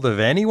a hold of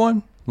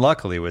anyone?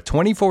 Luckily, with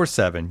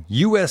 24/7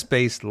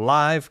 US-based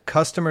live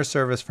customer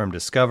service from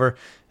Discover,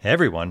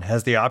 everyone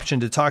has the option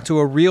to talk to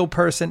a real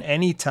person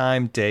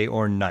anytime, day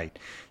or night.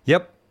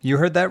 Yep, you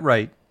heard that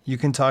right. You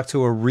can talk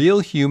to a real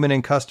human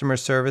in customer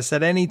service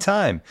at any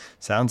time.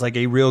 Sounds like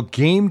a real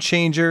game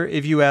changer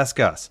if you ask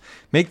us.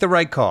 Make the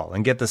right call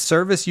and get the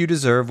service you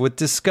deserve with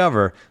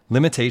Discover.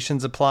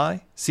 Limitations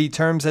apply. See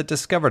terms at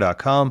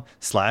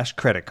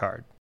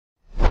discover.com/creditcard.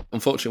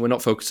 Unfortunately, we're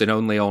not focusing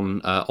only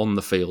on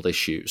the field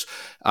issues.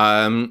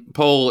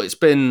 Paul, it's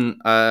been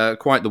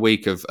quite the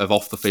week of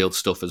off the field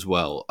stuff as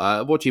well.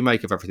 What do you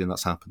make of everything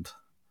that's happened?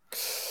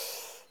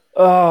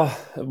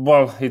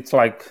 Well, it's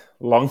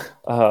long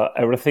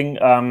everything.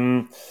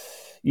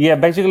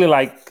 Basically,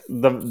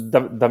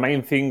 the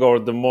main thing or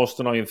the most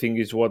annoying thing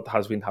is what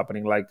has been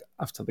happening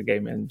after the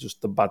game, and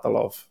just the battle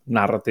of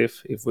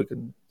narrative, if we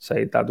can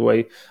say it that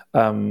way,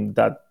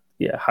 that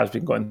has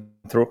been going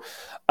through.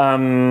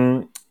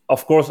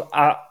 Of course,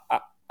 I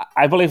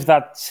believe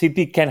that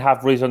City can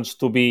have reasons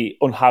to be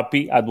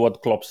unhappy at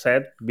what Klopp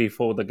said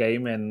before the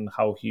game and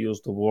how he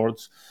used the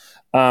words.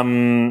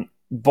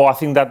 But I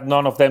think that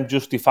none of them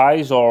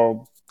justifies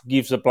or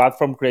creates a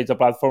platform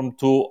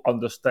to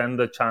understand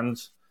the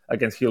chance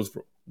against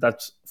Hillsborough.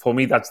 That's, for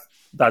me, that's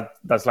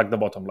the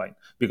bottom line.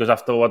 Because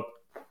after what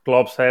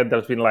Klopp said,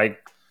 there's been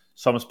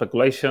some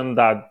speculation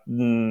that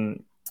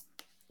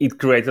it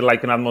created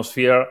an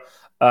atmosphere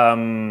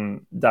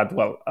then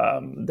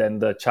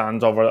the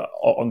chance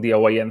on the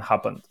away end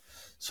happened.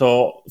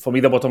 So for me,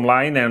 the bottom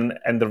line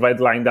and the red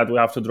line that we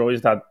have to draw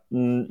is that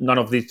none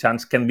of these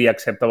chants can be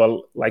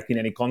acceptable in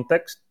any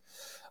context.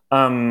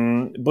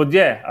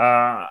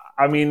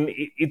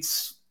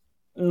 It's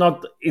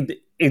not.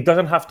 It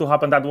doesn't have to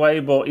happen that way,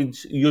 but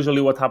it's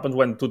usually what happens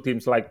when two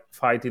teams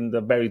fight in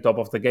the very top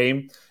of the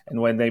game, and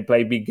when they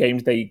play big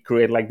games, they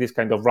create this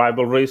kind of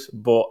rivalries.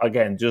 But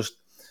again, just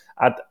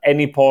at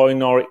any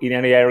point or in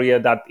any area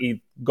that it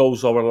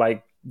goes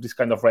over this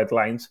kind of red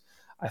lines,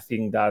 I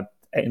think that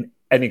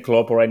any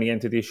club or any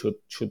entity should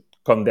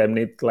condemn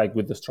it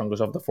with the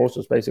strongest of the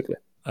forces, basically.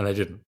 And they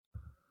didn't.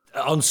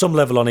 On some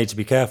level, I need to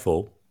be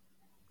careful.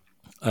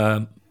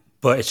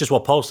 But it's just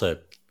what Paul said.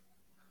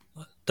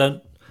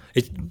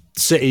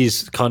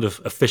 City's kind of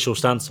official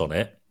stance on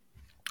it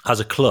as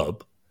a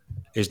club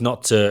is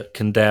not to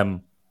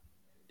condemn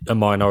a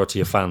minority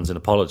of fans and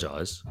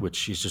apologise,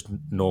 which is just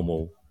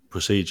normal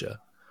procedure.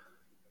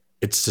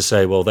 It's to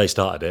say, well, they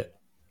started it.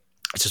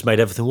 It's just made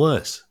everything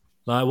worse.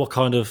 What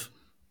kind of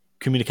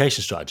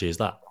communication strategy is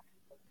that?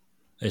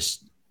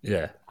 It's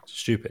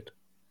stupid,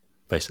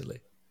 basically.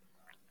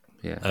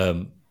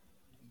 Yeah.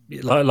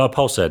 Like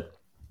Paul said,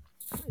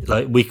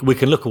 we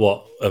can look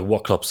at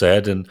what Klopp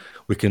said, and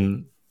we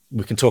can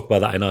talk about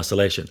that in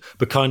isolation.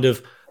 But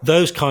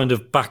those kind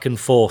of back and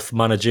forth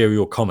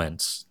managerial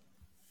comments,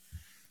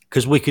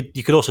 because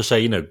you could also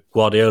say,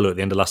 Guardiola at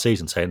the end of last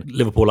season saying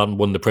Liverpool hadn't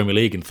won the Premier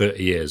League in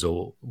 30 years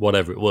or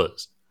whatever it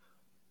was.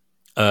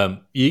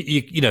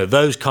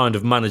 Those kind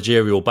of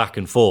managerial back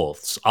and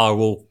forths are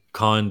all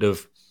kind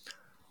of,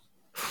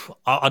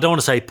 I don't want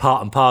to say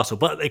part and parcel,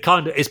 but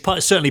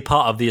it's certainly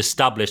part of the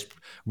established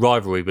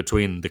rivalry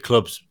between the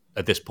clubs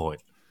at this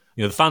point.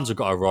 The fans have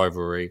got a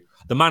rivalry,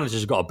 the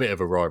managers have got a bit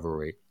of a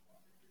rivalry,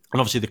 and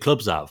obviously the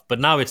clubs have. But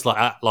now it's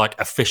at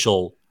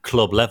official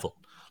club level.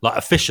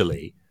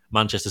 Officially,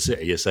 Manchester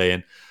City are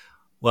saying,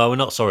 well, we're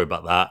not sorry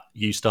about that.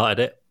 You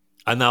started it.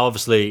 And now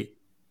obviously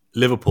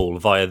Liverpool,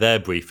 via their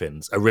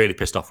briefings, are really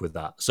pissed off with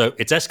that. So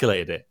it's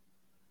escalated it.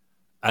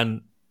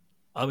 And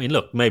I mean,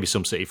 look, maybe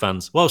some City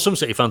fans will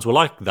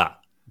like that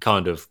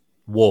kind of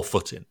war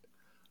footing.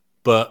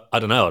 But I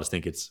don't know. I just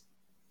think it's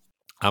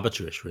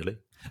amateurish, really.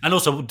 And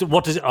also, who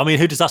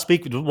does that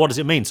speak? What does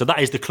it mean? So that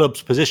is the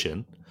club's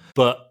position.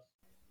 But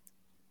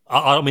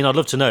I'd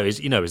love to know, is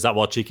that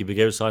what Txiki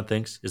Begiristain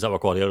thinks? Is that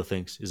what Guardiola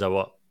thinks? Is that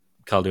what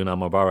Khaldoon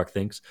Al-Mubarak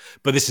thinks?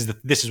 But this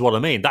is what I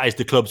mean. That is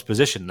the club's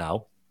position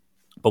now.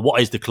 But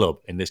what is the club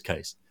in this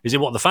case? Is it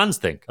what the fans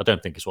think? I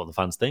don't think it's what the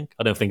fans think.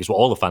 I don't think it's what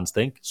all the fans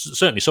think.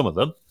 Certainly some of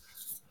them.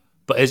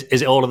 But is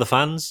it all of the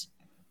fans?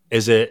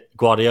 Is it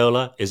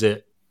Guardiola? Is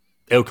it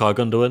Ilkay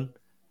Gundogan?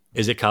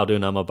 Is it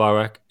Khaldoon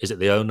Al-Mubarak? Is it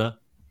the owner?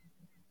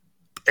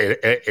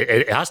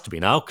 It has to be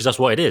now, because that's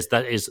what it is.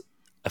 That is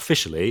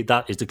officially,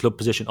 that is the club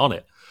position on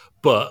it.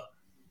 But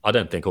I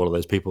don't think all of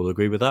those people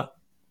agree with that.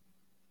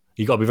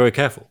 You've got to be very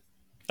careful.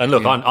 And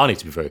look, I need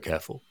to be very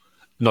careful,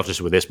 not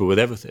just with this, but with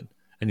everything.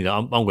 And,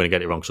 I'm going to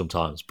get it wrong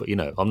sometimes, but,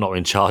 I'm not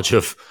in charge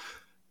of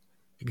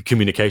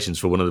communications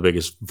for one of the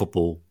biggest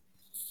football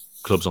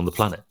clubs on the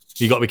planet.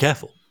 You got to be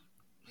careful.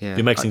 Yeah.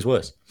 It makes things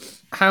worse.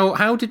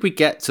 How did we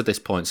get to this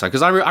point?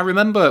 Because I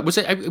remember, it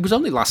was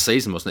only last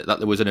season, wasn't it, that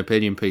there was an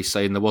opinion piece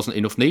saying there wasn't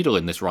enough needle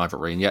in this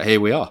rivalry, and yet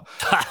here we are.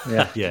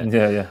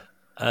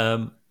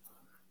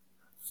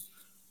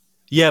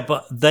 Yeah.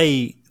 But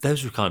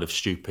those were kind of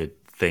stupid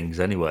things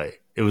anyway.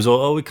 It was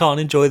all, we can't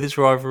enjoy this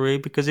rivalry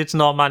because it's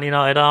not Man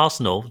United and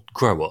Arsenal.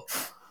 Grow up.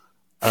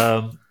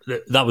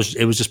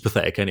 It was just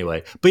pathetic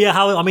anyway. But yeah,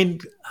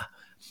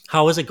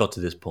 how has it got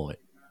to this point?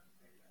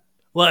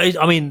 Well,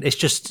 it's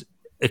just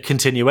a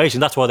continuation.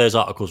 That's why those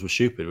articles were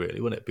stupid,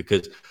 really, wasn't it?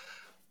 Because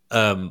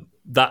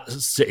that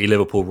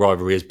City-Liverpool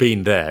rivalry has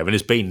been there and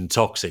it's been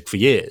toxic for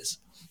years,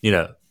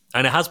 and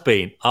it has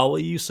been. Oh, well,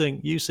 you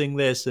sing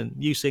this and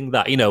you sing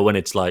that, when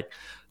it's like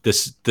the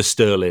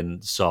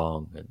Sterling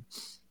song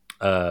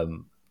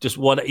and just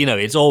what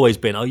it's always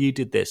been. Oh, you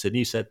did this and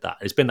you said that.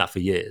 It's been that for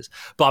years.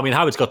 But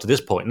how it's got to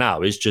this point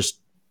now is just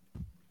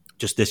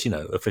this,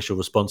 official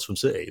response from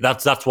City.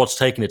 That's what's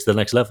taken it to the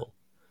next level.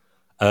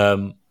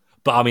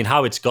 But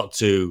how it's got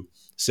to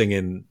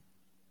singing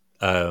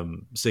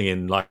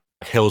like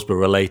Hillsborough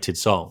related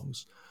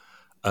songs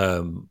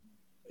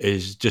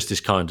is just this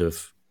kind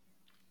of,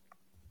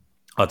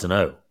 I don't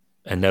know,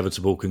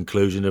 inevitable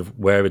conclusion of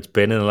where it's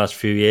been in the last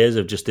few years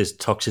of just this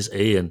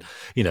toxicity and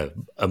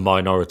a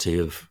minority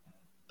of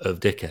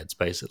dickheads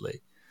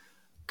basically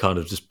kind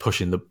of just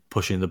pushing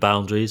the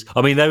boundaries.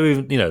 They're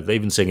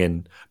even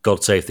singing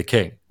 "God Save the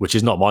King," which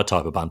is not my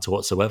type of banter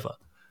whatsoever.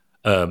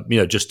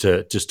 Just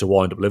to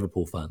wind up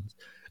Liverpool fans,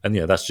 and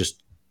that's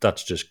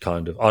just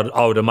kind of.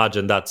 I would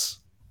imagine that's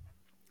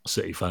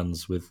City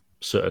fans with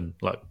certain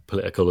like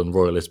political and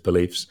royalist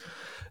beliefs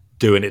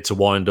doing it to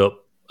wind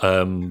up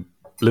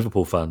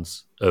Liverpool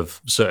fans of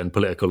certain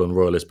political and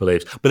royalist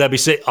beliefs. But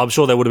I'm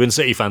sure there would have been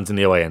City fans in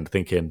the away end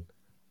thinking,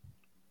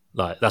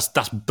 like that's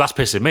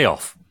pissing me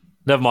off.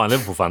 Never mind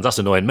Liverpool fans, that's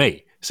annoying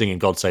me singing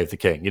 "God Save the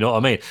King." You know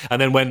what I mean?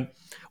 And then when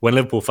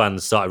Liverpool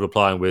fans started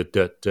replying with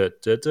 "da, da,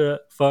 da, da,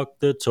 fuck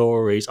the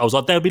Tories," I was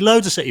like, there'll be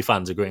loads of City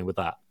fans agreeing with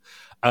that.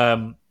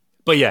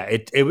 But yeah,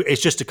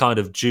 it's just a kind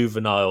of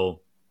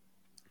juvenile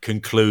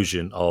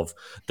conclusion of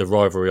the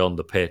rivalry on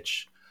the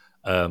pitch.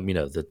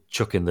 The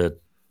chucking the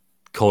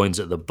coins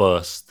at the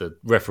bus, the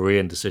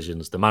refereeing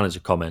decisions, the manager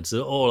comments,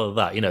 all of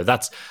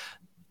that.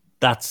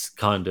 That's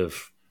kind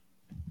of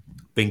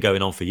been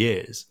going on for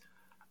years.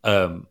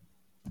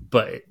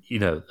 But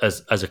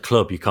as a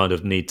club, you kind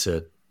of need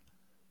to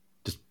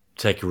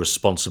take a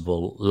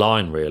responsible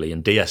line really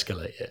and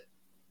de-escalate it,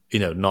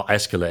 not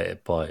escalate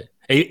it by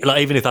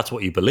even if that's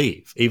what you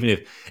believe, even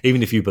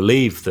if you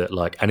believe that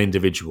like an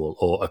individual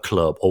or a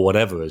club or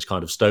whatever has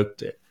kind of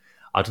stoked it.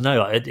 I don't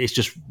know. It's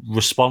just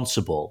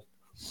responsible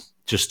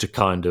just to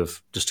kind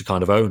of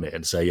own it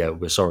and say, yeah,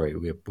 we're sorry,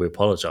 we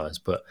apologize.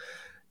 But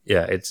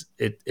yeah, it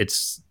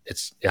has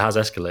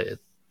escalated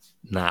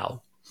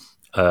now.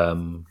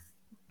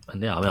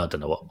 And yeah, I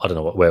don't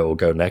know where it will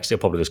go next. It'll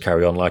probably just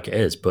carry on like it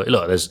is. But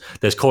look,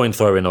 there's coin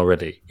throwing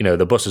already.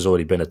 The bus has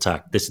already been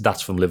attacked.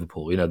 That's from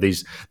Liverpool.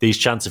 These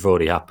chants have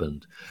already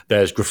happened.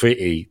 There's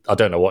graffiti. I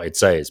don't know what it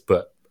says,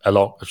 but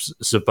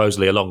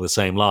supposedly along the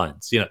same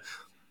lines.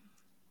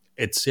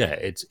 It's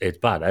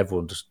bad.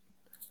 Everyone just,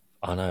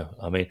 I know.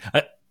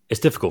 It's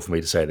difficult for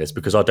me to say this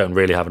because I don't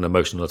really have an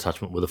emotional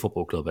attachment with a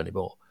football club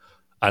anymore,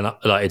 and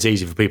it's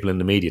easy for people in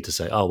the media to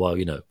say, oh well,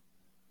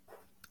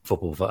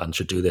 football fans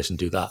should do this and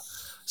do that.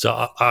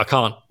 So I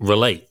can't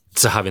relate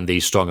to having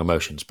these strong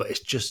emotions, but it's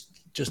just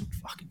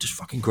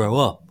fucking grow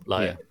up.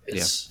 Like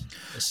it's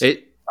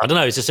I don't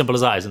know. It's as simple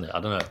as that, isn't it?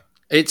 I don't know.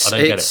 I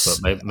don't get it,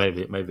 but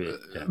maybe.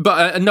 Yeah.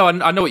 But no,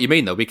 I know what you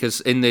mean though,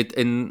 because in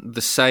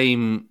the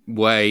same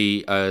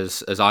way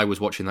as I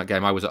was watching that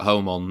game, I was at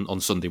home on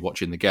Sunday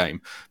watching the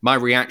game. My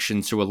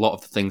reaction to a lot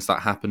of the things that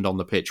happened on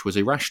the pitch was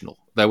irrational.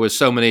 There was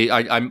so many.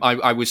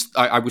 I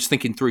was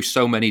thinking through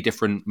so many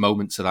different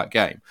moments of that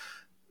game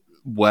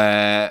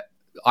where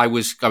I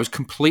was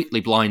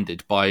completely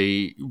blinded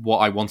by what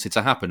I wanted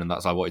to happen, and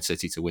that's I wanted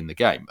City to win the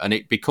game. And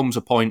it becomes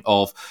a point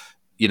of,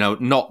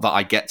 not that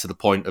I get to the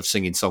point of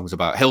singing songs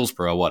about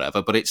Hillsborough or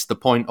whatever, but it's the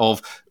point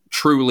of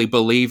truly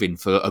believing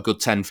for a good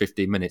 10,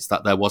 15 minutes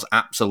that there was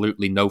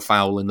absolutely no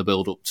foul in the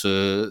build-up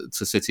to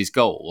City's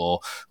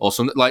goal, or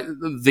something like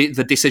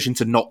the decision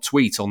to not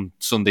tweet on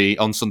Sunday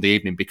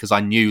evening because I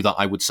knew that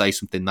I would say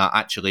something that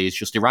actually is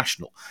just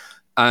irrational.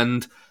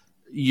 And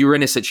you're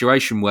in a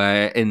situation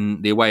where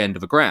in the away end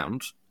of a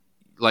ground,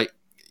 like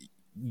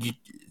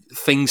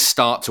things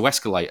start to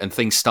escalate and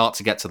things start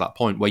to get to that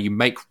point where you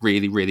make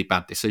really, really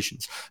bad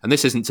decisions. And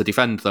this isn't to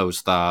defend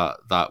those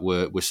that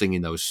were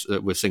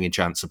singing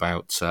chants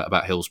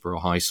about Hillsborough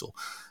or Heysel.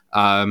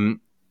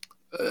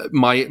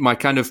 My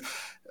kind of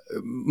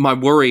my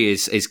worry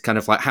is kind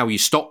of like how you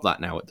stop that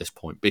now at this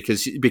point,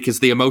 because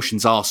the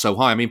emotions are so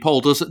high. I mean,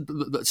 Paul,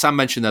 Sam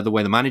mentioned there the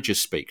way the managers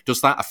speak.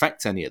 Does that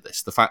affect any of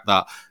this? The fact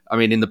that, I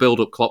mean, in the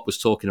build-up, Klopp was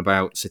talking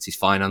about City's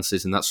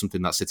finances, and that's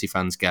something that City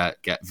fans get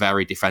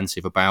very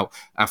defensive about.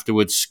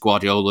 Afterwards,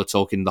 Guardiola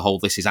talking the whole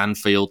 "this is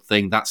Anfield"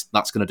 thing. That's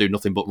going to do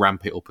nothing but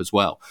ramp it up as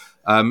well.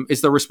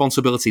 Is there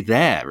responsibility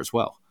there as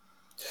well?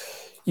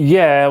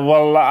 Yeah,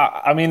 well,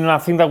 I mean, I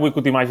think that we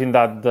could imagine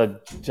that the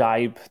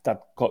jibe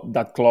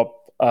that Klopp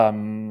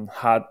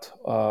had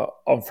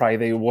on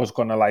Friday was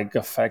gonna like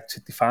affect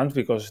City fans,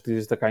 because this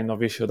is the kind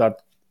of issue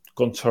that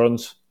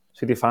concerns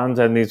City fans,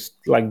 and it's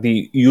like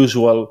the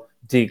usual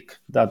dig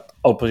that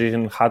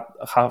opposition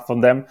have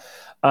on them.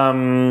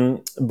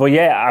 But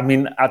yeah, I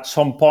mean, at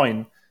some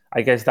point,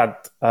 I guess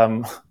that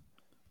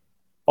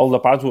all the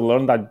parts will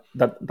learn that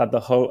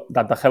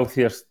the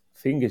healthiest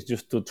thing is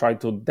just to try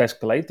to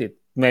de-escalate it.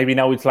 Maybe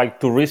now it's like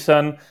too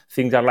recent,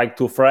 things are like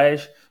too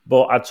fresh,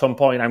 but at some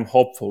point I'm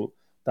hopeful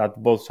that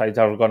both sides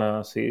are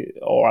gonna see,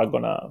 or are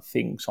gonna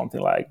think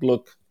something like,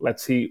 look,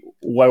 let's see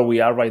where we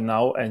are right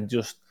now and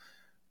just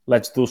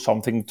let's do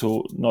something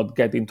to not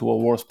get into a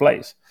worse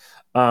place.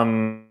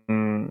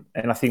 And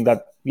I think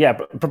that, yeah,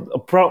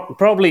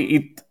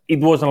 probably it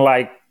wasn't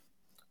like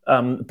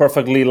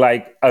perfectly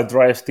like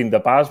addressed in the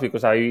past,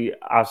 because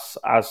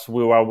as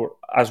we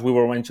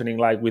were mentioning,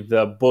 like with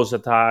the bus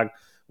attack,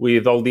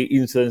 with all the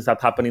incidents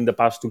that happened in the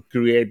past to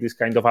create this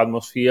kind of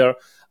atmosphere,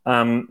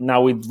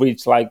 now it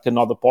reached like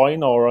another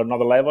point or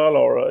another level,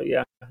 or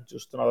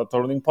just another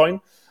turning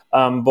point.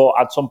 But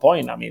at some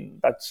point, I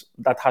mean,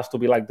 that has to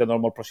be like the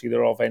normal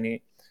procedure of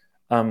any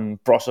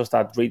process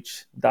that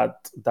reach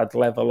that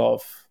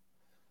level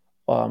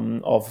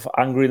of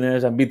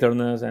angriness and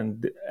bitterness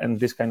and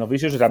this kind of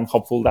issues. And I'm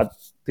hopeful that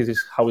this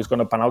is how it's going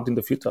to pan out in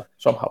the future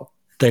somehow.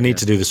 They need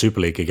to do the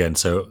Super League again,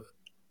 so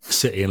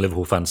City and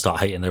Liverpool fans start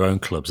hating their own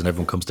clubs and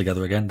everyone comes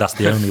together again. That's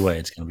the only way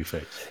it's going to be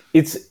fixed.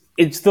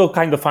 It's still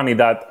kind of funny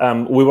that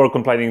we were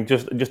complaining,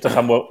 just as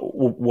Sam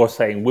was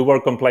saying, we were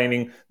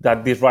complaining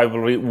that this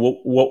rivalry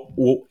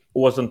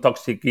wasn't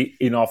toxic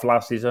enough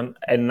last season,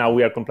 and now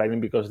we are complaining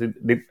because this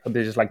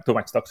is like too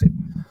much toxic.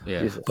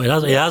 Yeah, but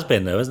it has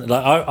been though, isn't it?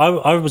 Like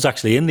I was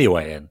actually in the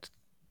away end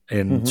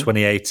in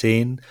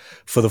 2018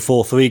 for the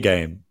 4-3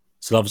 game.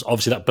 So that was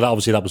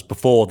obviously that was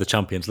before the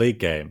Champions League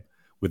game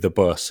with the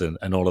bus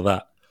and all of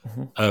that.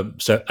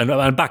 So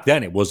and back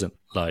then it wasn't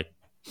like,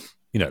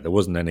 there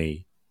wasn't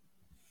any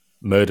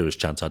murderous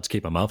chance I had to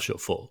keep my mouth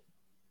shut for,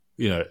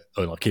 or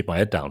like keep my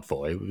head down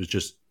for. It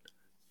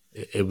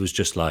was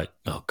just like,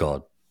 oh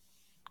God,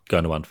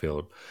 going to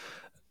Anfield,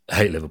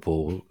 hate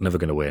Liverpool, never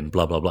going to win,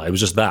 blah blah blah. It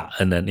was just that,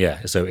 and then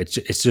so it's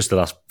just the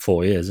last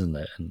 4 years, isn't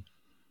it? And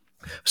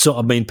so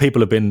I mean,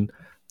 people have been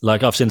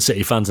like, I've seen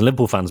City fans and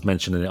Liverpool fans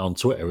mentioning it on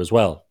Twitter as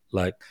well.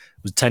 Like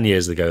it was 10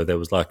 years ago, there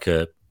was like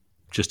a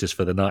Justice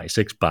for the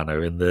 96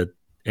 banner in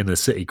the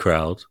City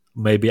crowd,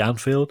 maybe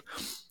Anfield,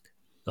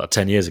 like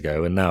 10 years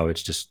ago, and now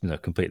it's just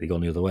completely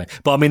gone the other way.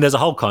 But I mean, there's a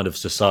whole kind of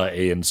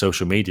society and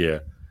social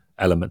media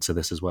element to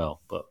this as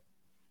well. But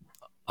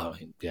I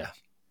mean, yeah.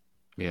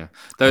 I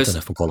don't know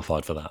if I'm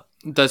qualified for that.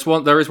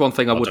 There is one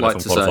thing I would like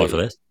to say. For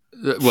this.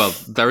 Well,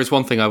 there is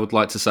one thing I would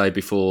like to say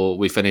before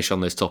we finish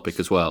on this topic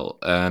as well.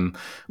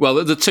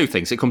 Well, the two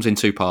things. It comes in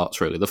two parts,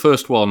 really. The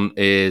first one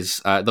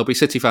is there'll be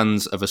City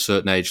fans of a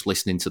certain age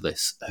listening to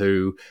this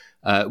who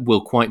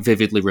will quite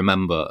vividly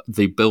remember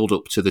the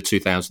build-up to the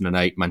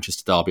 2008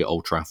 Manchester derby at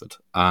Old Trafford.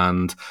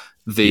 And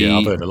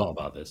I've heard a lot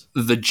about this.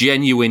 The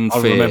genuine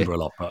fear. I remember a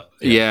lot, but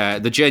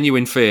the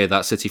genuine fear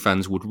that City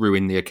fans would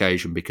ruin the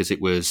occasion because it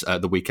was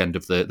the weekend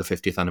of the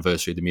 50th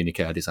anniversary of the Munich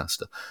air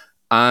disaster.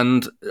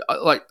 And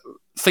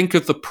think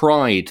of the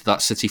pride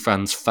that City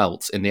fans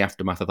felt in the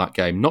aftermath of that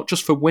game, not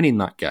just for winning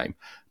that game,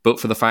 but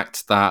for the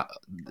fact that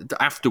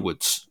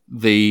afterwards,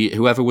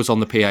 whoever was on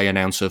the PA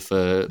announcer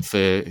for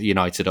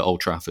United at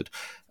Old Trafford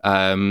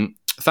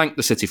thanked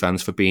the City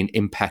fans for being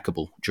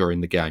impeccable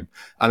during the game.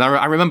 And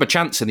I remember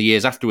chants in the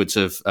years afterwards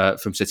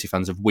from City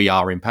fans of "We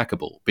are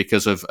impeccable"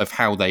 because of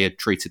how they had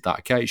treated that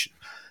occasion.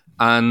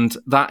 And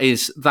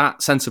that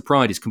sense of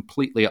pride is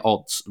completely at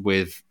odds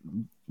with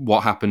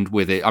what happened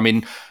with it. I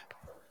mean,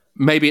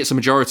 maybe it's a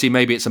majority,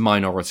 maybe it's a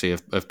minority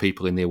of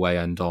people in the away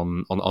end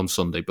on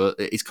Sunday, but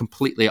it's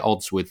completely at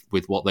odds with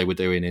what they were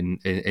doing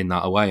in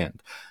that away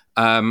end.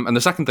 And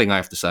the second thing I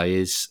have to say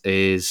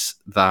is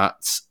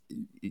that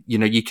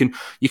you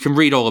can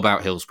read all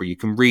about Hillsborough, you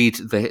can read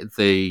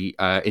the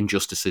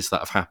injustices that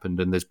have happened,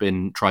 and there's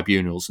been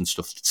tribunals and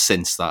stuff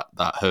since that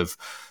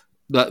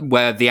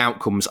where the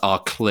outcomes are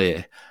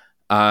clear.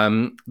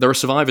 There are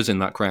survivors in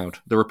that crowd.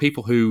 There are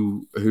people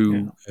who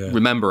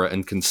remember it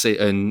and can see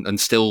and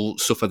still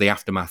suffer the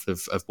aftermath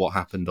of what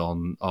happened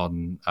on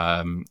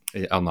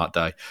that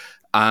day,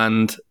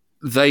 and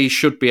they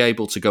should be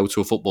able to go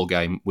to a football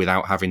game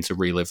without having to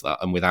relive that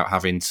and without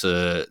having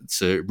to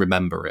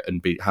remember it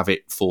and have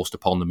it forced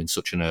upon them in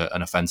such an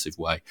offensive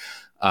way.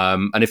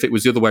 And if it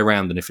was the other way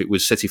around, and if it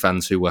was City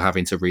fans who were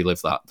having to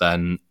relive that,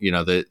 then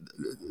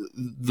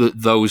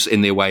those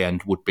in the away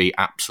end would be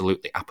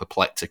absolutely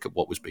apoplectic at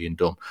what was being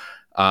done.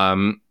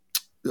 I'm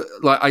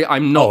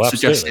not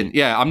suggesting.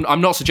 Yeah,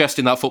 I'm not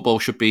suggesting that football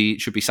should be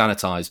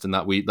sanitized and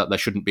that there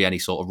shouldn't be any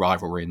sort of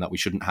rivalry and that we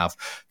shouldn't have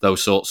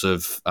those sorts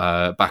of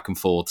back and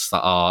forths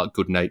that are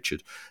good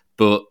natured.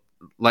 But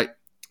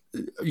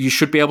you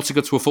should be able to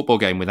go to a football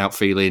game without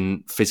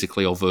feeling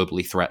physically or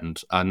verbally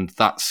threatened, and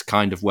that's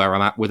kind of where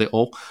I'm at with it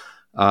all.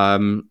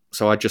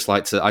 So I'd just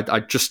like to.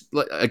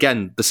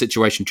 Again, the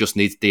situation just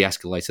needs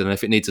de-escalated, and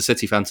if it needs a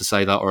City fan to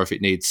say that, or if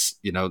it needs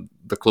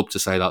the club to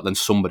say that, then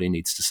somebody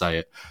needs to say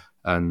it.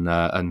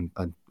 And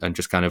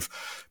just kind of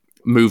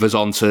move us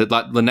on to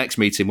the next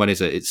meeting. When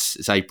is it?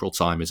 It's April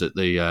time. Is it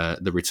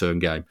the return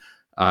game?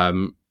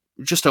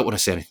 Just don't want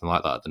to see anything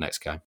like that at the next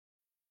game.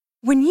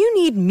 When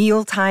you need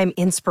mealtime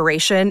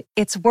inspiration,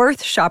 it's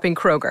worth shopping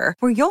Kroger,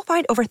 where you'll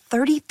find over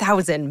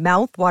 30,000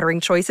 mouth-watering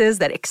choices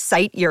that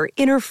excite your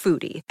inner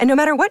foodie. And no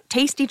matter what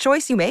tasty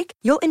choice you make,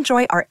 you'll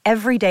enjoy our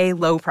everyday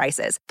low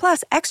prices,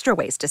 plus extra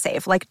ways to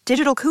save, like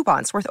digital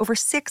coupons worth over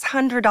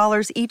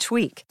 $600 each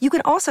week. You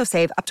can also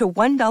save up to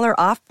 $1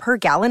 off per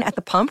gallon at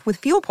the pump with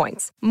fuel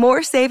points.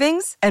 More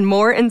savings and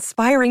more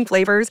inspiring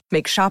flavors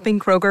make shopping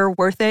Kroger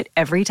worth it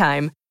every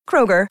time.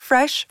 Kroger,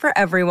 fresh for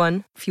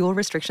everyone. Fuel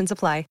restrictions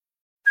apply.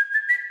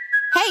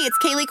 Hey, it's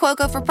Kaylee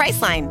Cuoco for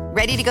Priceline.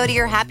 Ready to go to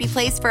your happy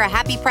place for a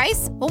happy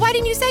price? Well, why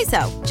didn't you say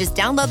so? Just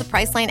download the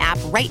Priceline app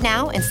right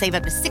now and save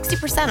up to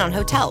 60% on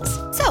hotels.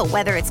 So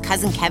whether it's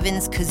Cousin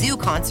Kevin's Kazoo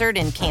Concert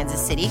in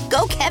Kansas City,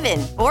 go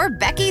Kevin, or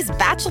Becky's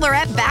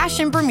Bachelorette Bash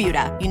in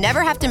Bermuda, you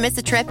never have to miss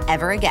a trip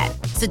ever again.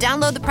 So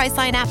download the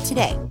Priceline app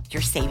today.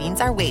 Your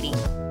savings are waiting.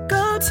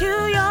 Go to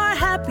your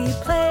happy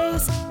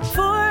place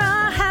for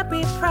a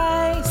happy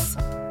price.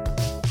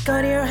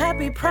 Go to your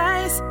happy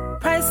price,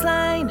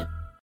 Priceline.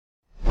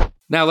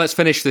 Now, let's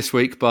finish this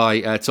week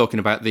by talking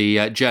about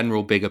the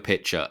general bigger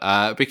picture.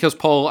 Because,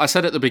 Paul, I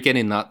said at the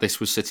beginning that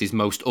this was City's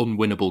most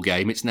unwinnable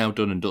game. It's now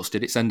done and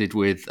dusted. It's ended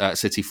with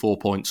City 4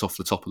 points off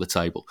the top of the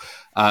table.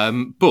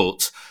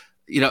 But,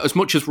 as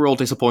much as we're all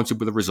disappointed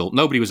with the result,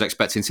 nobody was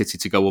expecting City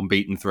to go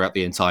unbeaten throughout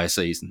the entire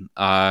season.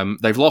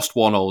 They've lost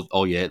one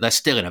all year. They're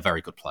still in a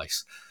very good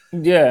place.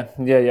 Yeah.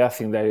 I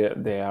think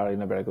they are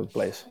in a very good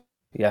place.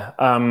 Yeah.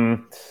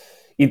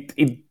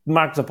 It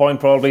marks the point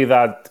probably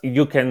that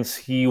you can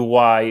see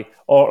why,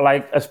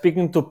 or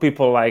speaking to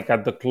people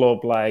at the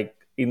club,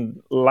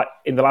 in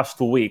the last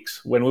 2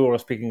 weeks when we were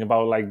speaking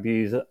about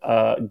this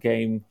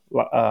game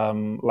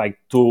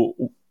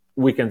 2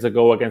 weekends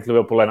ago against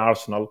Liverpool and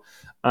Arsenal,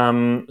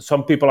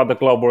 some people at the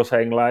club were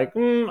saying I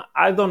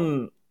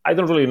don't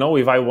really know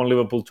if I want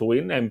Liverpool to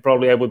win, and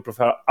probably I would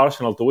prefer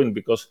Arsenal to win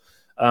because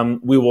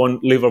we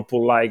want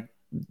Liverpool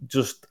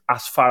just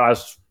as far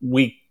as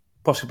we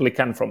possibly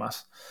can from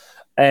us.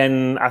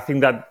 And I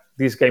think that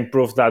this game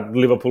proves that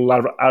Liverpool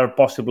are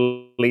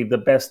possibly the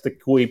best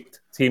equipped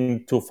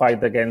team to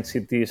fight against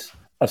City's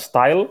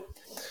style,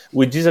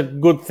 which is a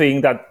good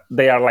thing that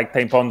they are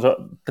 10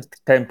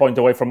 points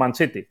away from Man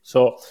City.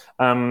 So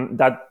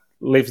that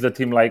leaves the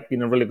team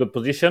in a really good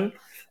position.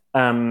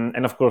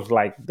 And of course,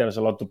 there's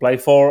a lot to play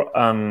for.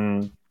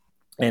 And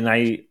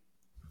I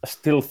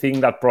still think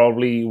that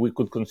probably we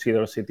could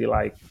consider City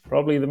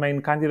probably the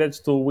main candidates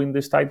to win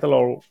this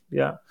title,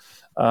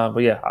 but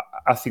yeah,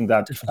 I think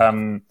that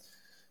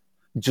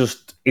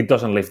just it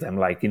doesn't leave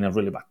them in a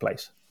really bad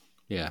place.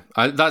 Yeah,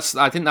 I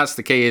think that's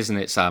the key, isn't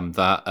it, Sam?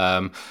 That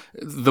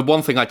the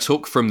one thing I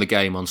took from the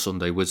game on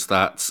Sunday was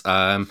that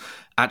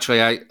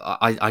actually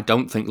I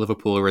don't think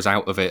Liverpool are as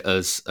out of it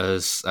as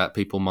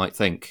people might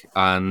think.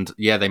 And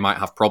yeah, they might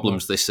have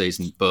problems this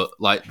season, but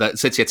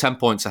City are 10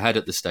 points ahead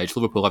at this stage.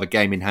 Liverpool have a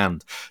game in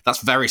hand.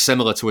 That's very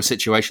similar to a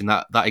situation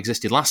that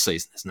existed last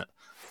season, isn't it?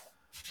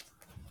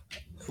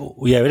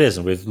 Yeah, it is,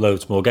 and with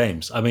loads more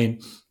games. I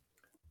mean,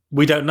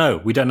 we don't know.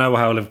 We don't know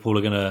how Liverpool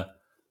are going to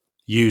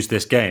use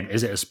this game.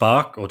 Is it a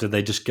spark, or did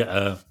they just get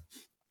a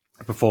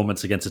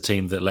performance against a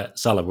team that let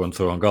Salah run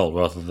through on goal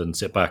rather than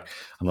sit back?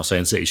 I'm not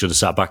saying City should have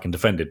sat back and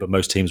defended, but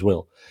most teams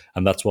will,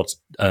 and that's what's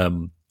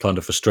kind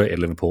of frustrated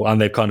Liverpool. And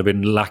they've kind of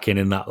been lacking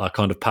in that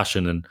kind of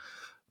passion and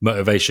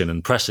motivation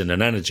and pressing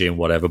and energy and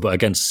whatever. But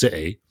against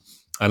City,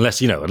 unless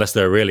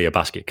they're really a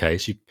basket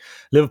case,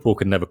 Liverpool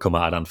can never come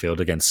out at Anfield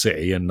against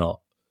City and not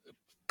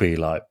be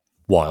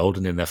wild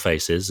and in their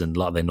faces and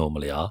like they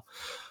normally are.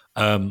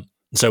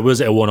 So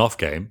was it a one-off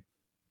game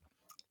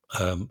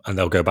and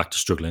they'll go back to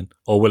struggling,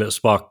 or will it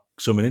spark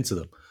something into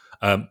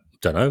them?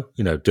 Don't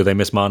know. Do they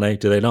miss Mane?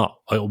 Do they not?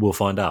 We'll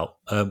find out.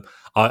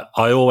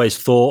 I always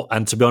thought,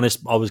 and to be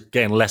honest, I was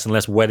getting less and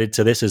less wedded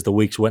to this as the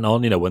weeks went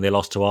on. When they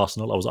lost to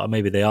Arsenal, I was like,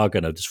 maybe they are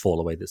going to just fall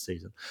away this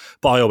season.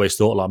 But I always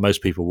thought, like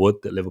most people would,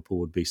 that Liverpool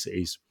would be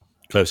City's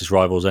closest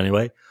rivals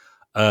anyway.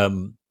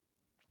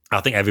 I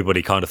think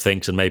everybody kind of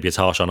thinks, and maybe it's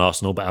harsh on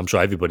Arsenal, but I'm sure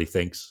everybody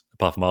thinks,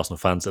 apart from Arsenal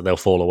fans, that they'll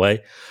fall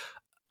away.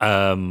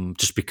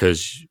 Just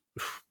because,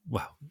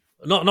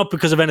 not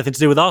because of anything to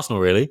do with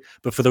Arsenal, really,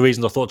 but for the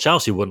reasons I thought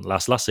Chelsea wouldn't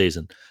last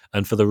season,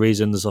 and for the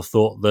reasons I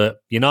thought that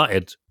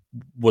United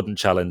wouldn't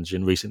challenge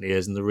in recent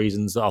years, and the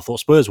reasons that I thought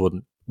Spurs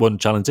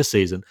wouldn't challenge this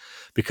season.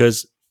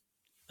 Because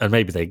and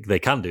maybe they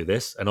can do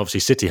this. And obviously,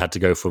 City had to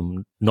go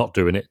from not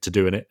doing it to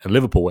doing it, and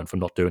Liverpool went from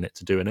not doing it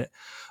to doing it.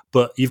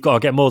 But you've got to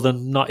get more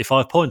than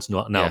 95 points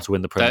now to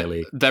win the Premier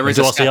League. There is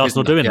do a I see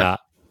Arsenal doing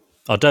that?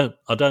 I don't.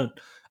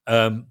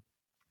 And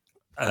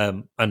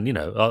you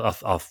know,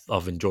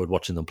 I've enjoyed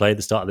watching them play at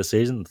the start of the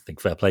season. I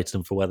think fair play to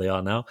them for where they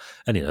are now.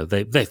 And you know,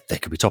 they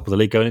could be top of the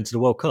league going into the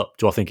World Cup.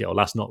 Do I think it'll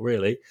last? Not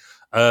really.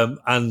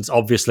 And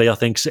obviously, I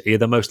think City are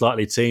the most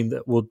likely team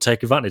that will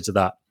take advantage of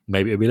that.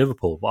 Maybe it'll be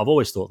Liverpool, but I've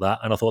always thought that,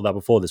 and I thought that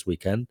before this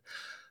weekend.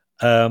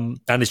 And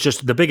it's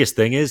just the biggest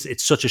thing is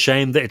it's such a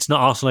shame that it's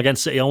not Arsenal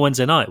against City on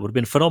Wednesday night. It would have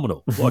been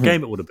phenomenal. What a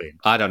game it would have been.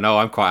 I don't know.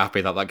 I'm quite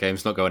happy that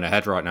game's not going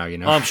ahead right now. You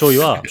know, I'm sure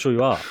you are.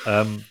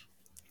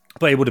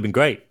 But it would have been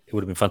great. It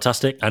would have been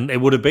fantastic, and it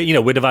would have been. You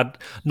know, we'd have had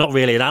not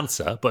really an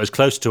answer, but as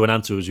close to an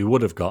answer as we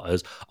would have got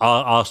as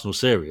are Arsenal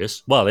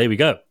serious? Well, there we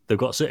go. They've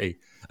got City,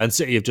 and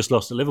City have just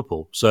lost to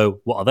Liverpool.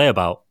 So what are they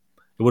about?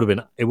 It would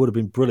have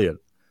been brilliant.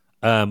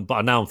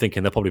 But now I'm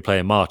thinking they'll probably play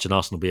in March, and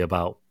Arsenal will be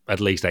about at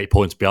least 8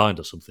 points behind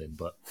or something.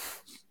 But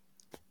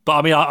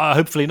I mean, I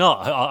hopefully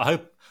not. I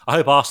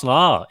hope Arsenal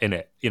are in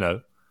it. You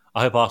know,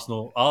 I hope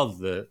Arsenal are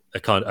a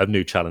kind of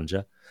new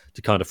challenger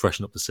to kind of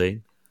freshen up the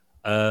scene.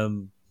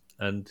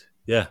 And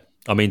yeah,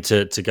 I mean,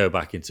 to go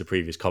back into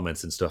previous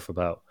comments and stuff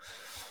about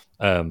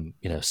you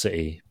know,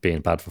 City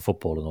being bad for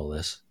football and all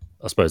this.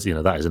 I suppose, you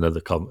know, that is another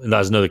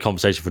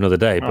conversation for another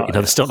day. But you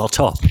know, they're still not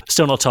top.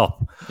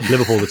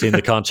 Liverpool, the team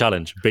that can't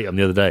challenge, beat them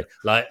the other day.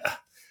 Like,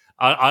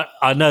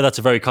 I know that's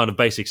a very kind of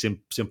basic,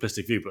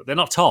 simplistic view, but they're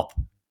not top.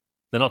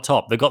 They're not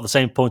top. They've got the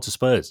same points as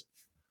Spurs.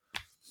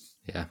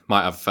 Yeah,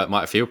 might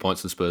have fewer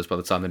points than Spurs by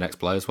the time the next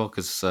play as well,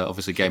 because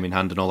obviously game in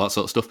hand and all that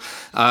sort of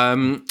stuff.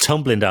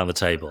 Tumbling down the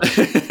table.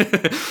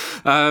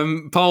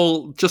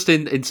 Paul, just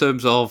in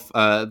terms of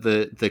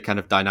the kind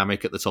of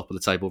dynamic at the top of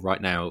the table right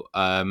now,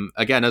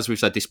 again, as we've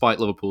said, despite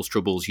Liverpool's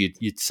troubles,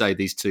 you'd say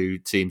these two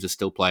teams are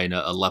still playing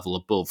at a level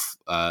above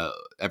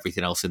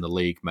everything else in the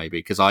league, maybe.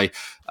 Because I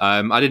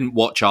didn't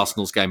watch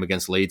Arsenal's game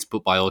against Leeds,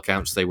 but by all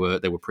accounts, they were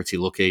pretty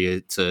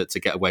lucky to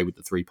get away with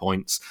the 3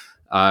 points.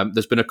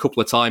 There's been a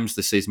couple of times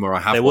this season where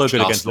I have watched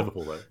Arsenal. Against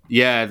Liverpool, though.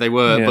 Yeah, they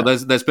were. Yeah.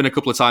 But there's been a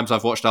couple of times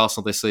I've watched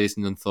Arsenal this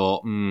season and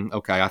thought,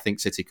 okay, I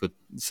think City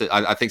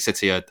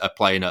are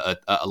playing at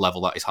a level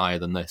that is higher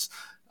than this.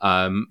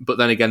 But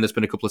then again, there's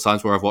been a couple of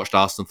times where I've watched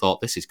Arsenal and thought,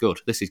 this is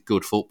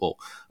good football.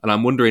 And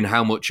I'm wondering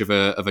how much of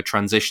a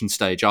transition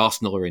stage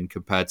Arsenal are in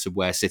compared to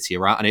where City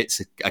are at. And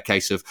it's a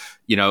case of,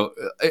 you know,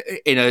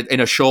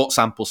 in a short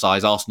sample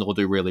size, Arsenal will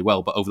do really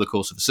well, but over the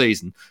course of the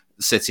season,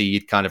 City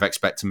you'd kind of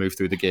expect to move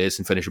through the gears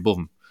and finish above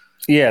them.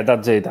 Yeah,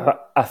 that's it.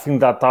 I think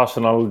that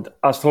Arsenal,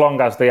 as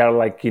long as they are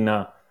like in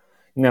an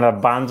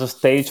advanced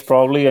stage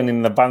probably, and in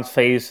an advanced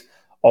phase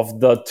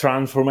of the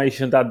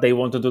transformation that they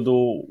wanted to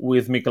do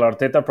with Mikel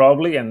Arteta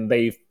probably, and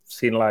they've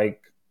seen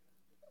like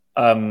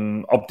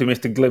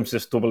optimistic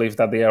glimpses to believe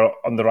that they are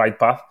on the right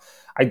path.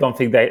 I don't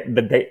think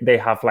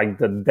they have like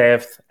the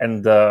depth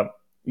and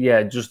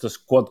just the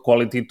squad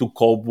quality to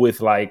cope with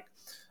like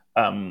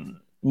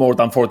more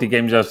than 40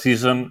 games a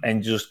season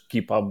and just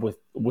keep up with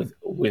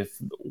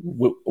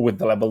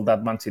the level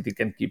that Man City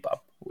can keep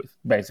up with,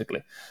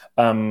 basically.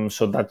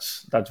 So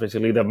that's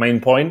basically the main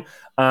point.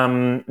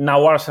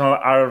 Now Arsenal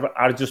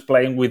are just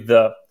playing with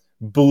the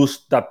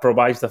boost that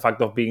provides the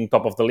fact of being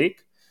top of the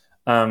league,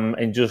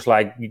 and just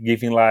like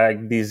giving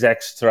like this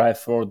extra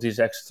effort, this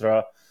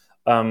extra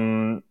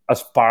a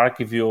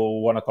spark, if you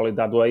want to call it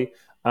that way,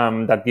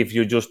 that gives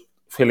you just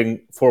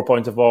feeling 4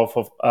 points above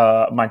of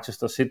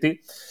Manchester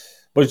City.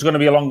 But it's going to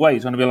be a long way.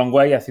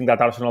 I think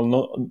that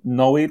Arsenal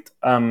know it.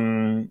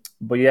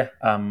 But yeah,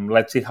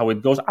 let's see how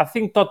it goes. I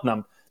think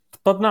Tottenham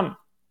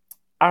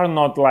are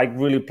not like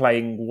really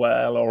playing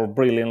well or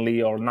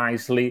brilliantly or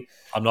nicely.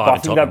 I'm not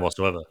having Tottenham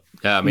whatsoever.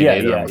 Yeah, I mean,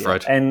 neither, I'm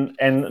afraid.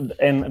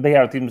 And they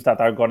are teams that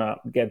are going to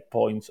get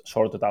points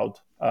sorted out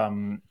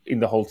in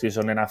the whole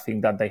season. And I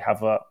think that they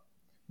have a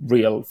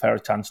real fair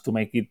chance to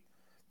make it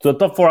to the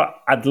top four.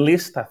 At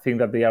least I think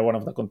that they are one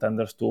of the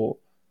contenders to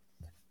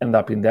end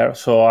up in there.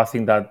 So I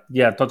think that,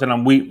 yeah,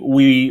 Tottenham,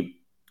 we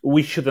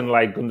shouldn't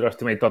like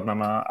underestimate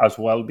Tottenham as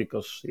well,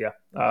 because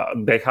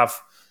they have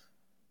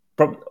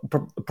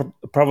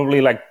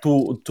probably like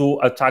two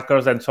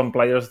attackers and some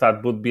players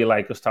that would be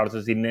like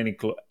starters in any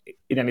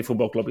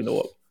football club in the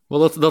world.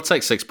 Well, they'll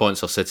take 6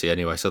 points off City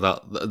anyway, so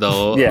that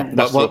they'll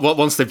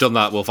once they've done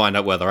that, we'll find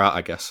out where they're at,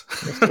 I guess.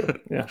 That's true.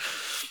 Yeah.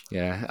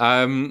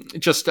 Yeah.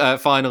 Just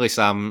finally,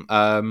 Sam,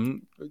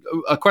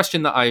 a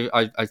question that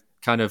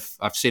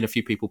I've seen a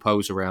few people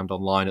pose around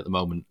online at the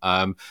moment.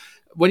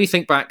 When you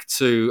think back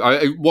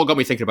to what got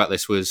me thinking about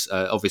this was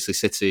obviously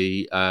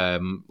City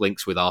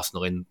links with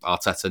Arsenal in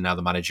Arteta, now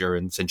the manager,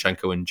 and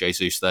Zinchenko and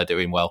Jesus, they're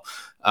doing well.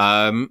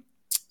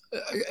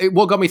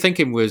 What got me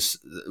thinking was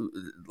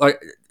like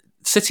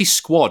City's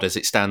squad as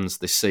it stands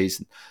this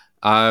season.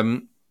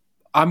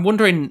 I'm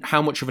wondering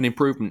how much of an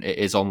improvement it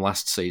is on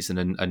last season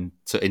and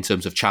in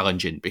terms of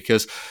challenging,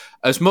 because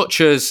as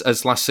much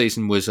as last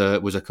season was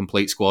a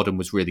complete squad and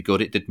was really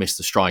good, it did miss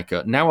the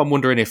striker. Now I'm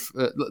wondering if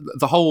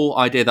the whole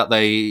idea that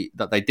they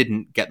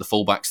didn't get the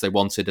fullbacks they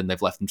wanted and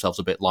they've left themselves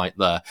a bit light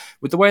there,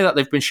 with the way that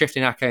they've been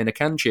shifting Ake and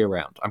Akanji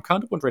around, I'm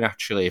kind of wondering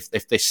actually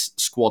if this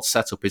squad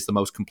setup is the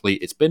most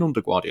complete it's been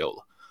under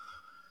Guardiola.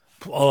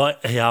 Well,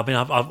 yeah, I mean,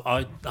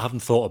 I haven't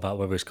thought about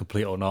whether it's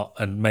complete or not,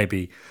 and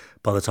maybe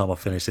by the time I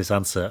finish this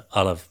answer,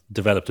 I'll have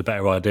developed a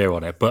better idea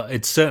on it. But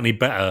it's certainly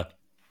better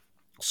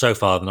so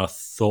far than I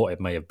thought it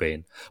may have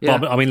been. Yeah.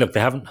 But I mean, look,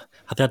 have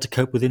they had to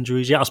cope with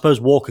injuries yet? I suppose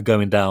Walker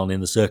going down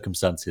in the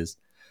circumstances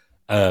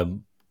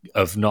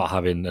of not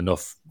having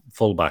enough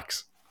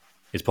fullbacks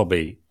is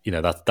probably,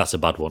 that's a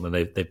bad one, and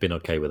they've been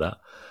okay with that.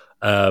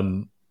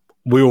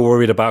 We were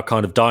worried about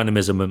kind of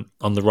dynamism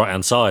on the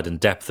right-hand side and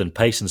depth and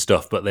pace and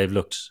stuff, but they've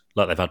looked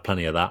like they've had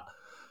plenty of that.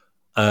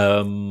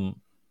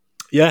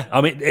 Yeah,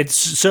 I mean, it's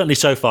certainly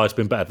so far it's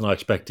been better than I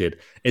expected.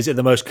 Is it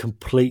the most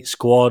complete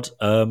squad?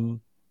 I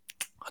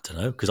don't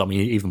know, because I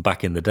mean, even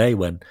back in the day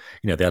when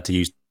they had to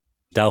use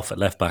Delph at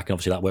left back, and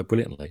obviously that worked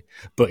brilliantly.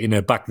 But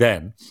back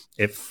then,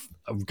 if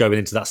going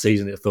into that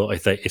season, it thought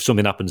if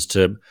something happens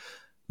to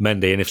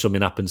Mendy and if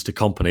something happens to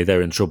Kompany,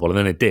 they're in trouble, and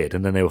then it did,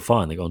 and then they were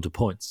fine. They got onto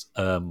points.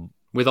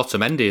 With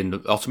Otamendi and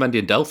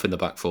Delph in the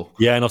back four.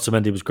 Yeah, and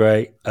Otamendi was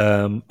great.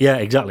 Yeah,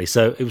 exactly.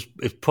 So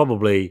it's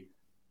probably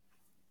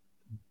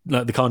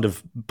like the kind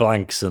of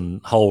blanks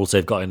and holes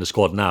they've got in the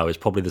squad now is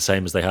probably the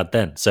same as they had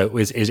then. So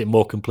is it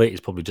more complete?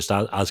 It's probably just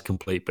as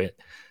complete, but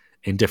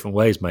in different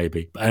ways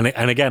maybe. And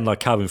again, like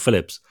Calvin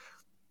Phillips,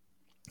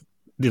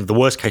 the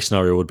worst case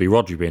scenario would be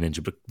Rodri being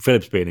injured, but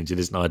Phillips being injured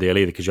isn't ideal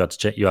either because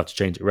you have to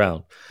change it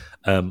around.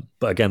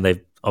 But again,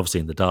 they've obviously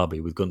in the derby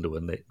with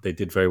Gundogan, they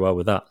did very well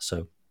with that.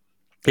 So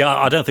yeah,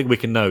 I don't think we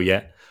can know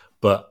yet,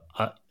 but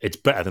it's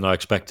better than I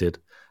expected.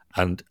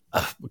 And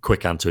a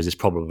quick answer is it's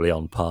probably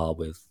on par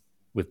with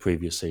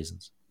previous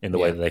seasons in the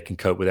way that they can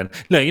cope with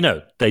it.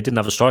 No, they didn't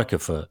have a striker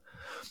for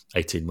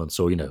 18 months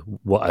or,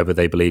 whatever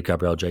they believe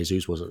Gabriel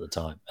Jesus was at the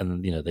time.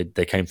 And,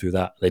 they came through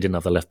that. They didn't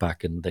have the left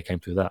back and they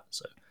came through that.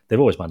 So they've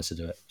always managed to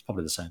do it. It's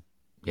probably the same.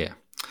 Yeah.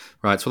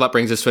 Right. So that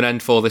brings us to an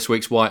end for this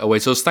week's White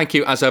Always Us. Thank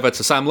you as ever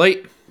to Sam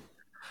Lee.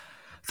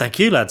 Thank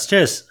you, lads.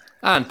 Cheers.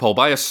 And Paul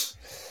Bias.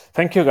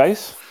 Thank you,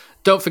 guys.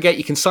 Don't forget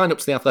you can sign up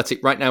to The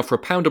Athletic right now for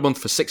 £1 a month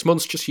for 6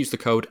 months. Just use the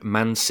code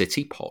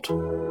ManCityPod.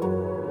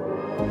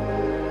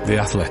 The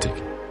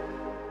Athletic.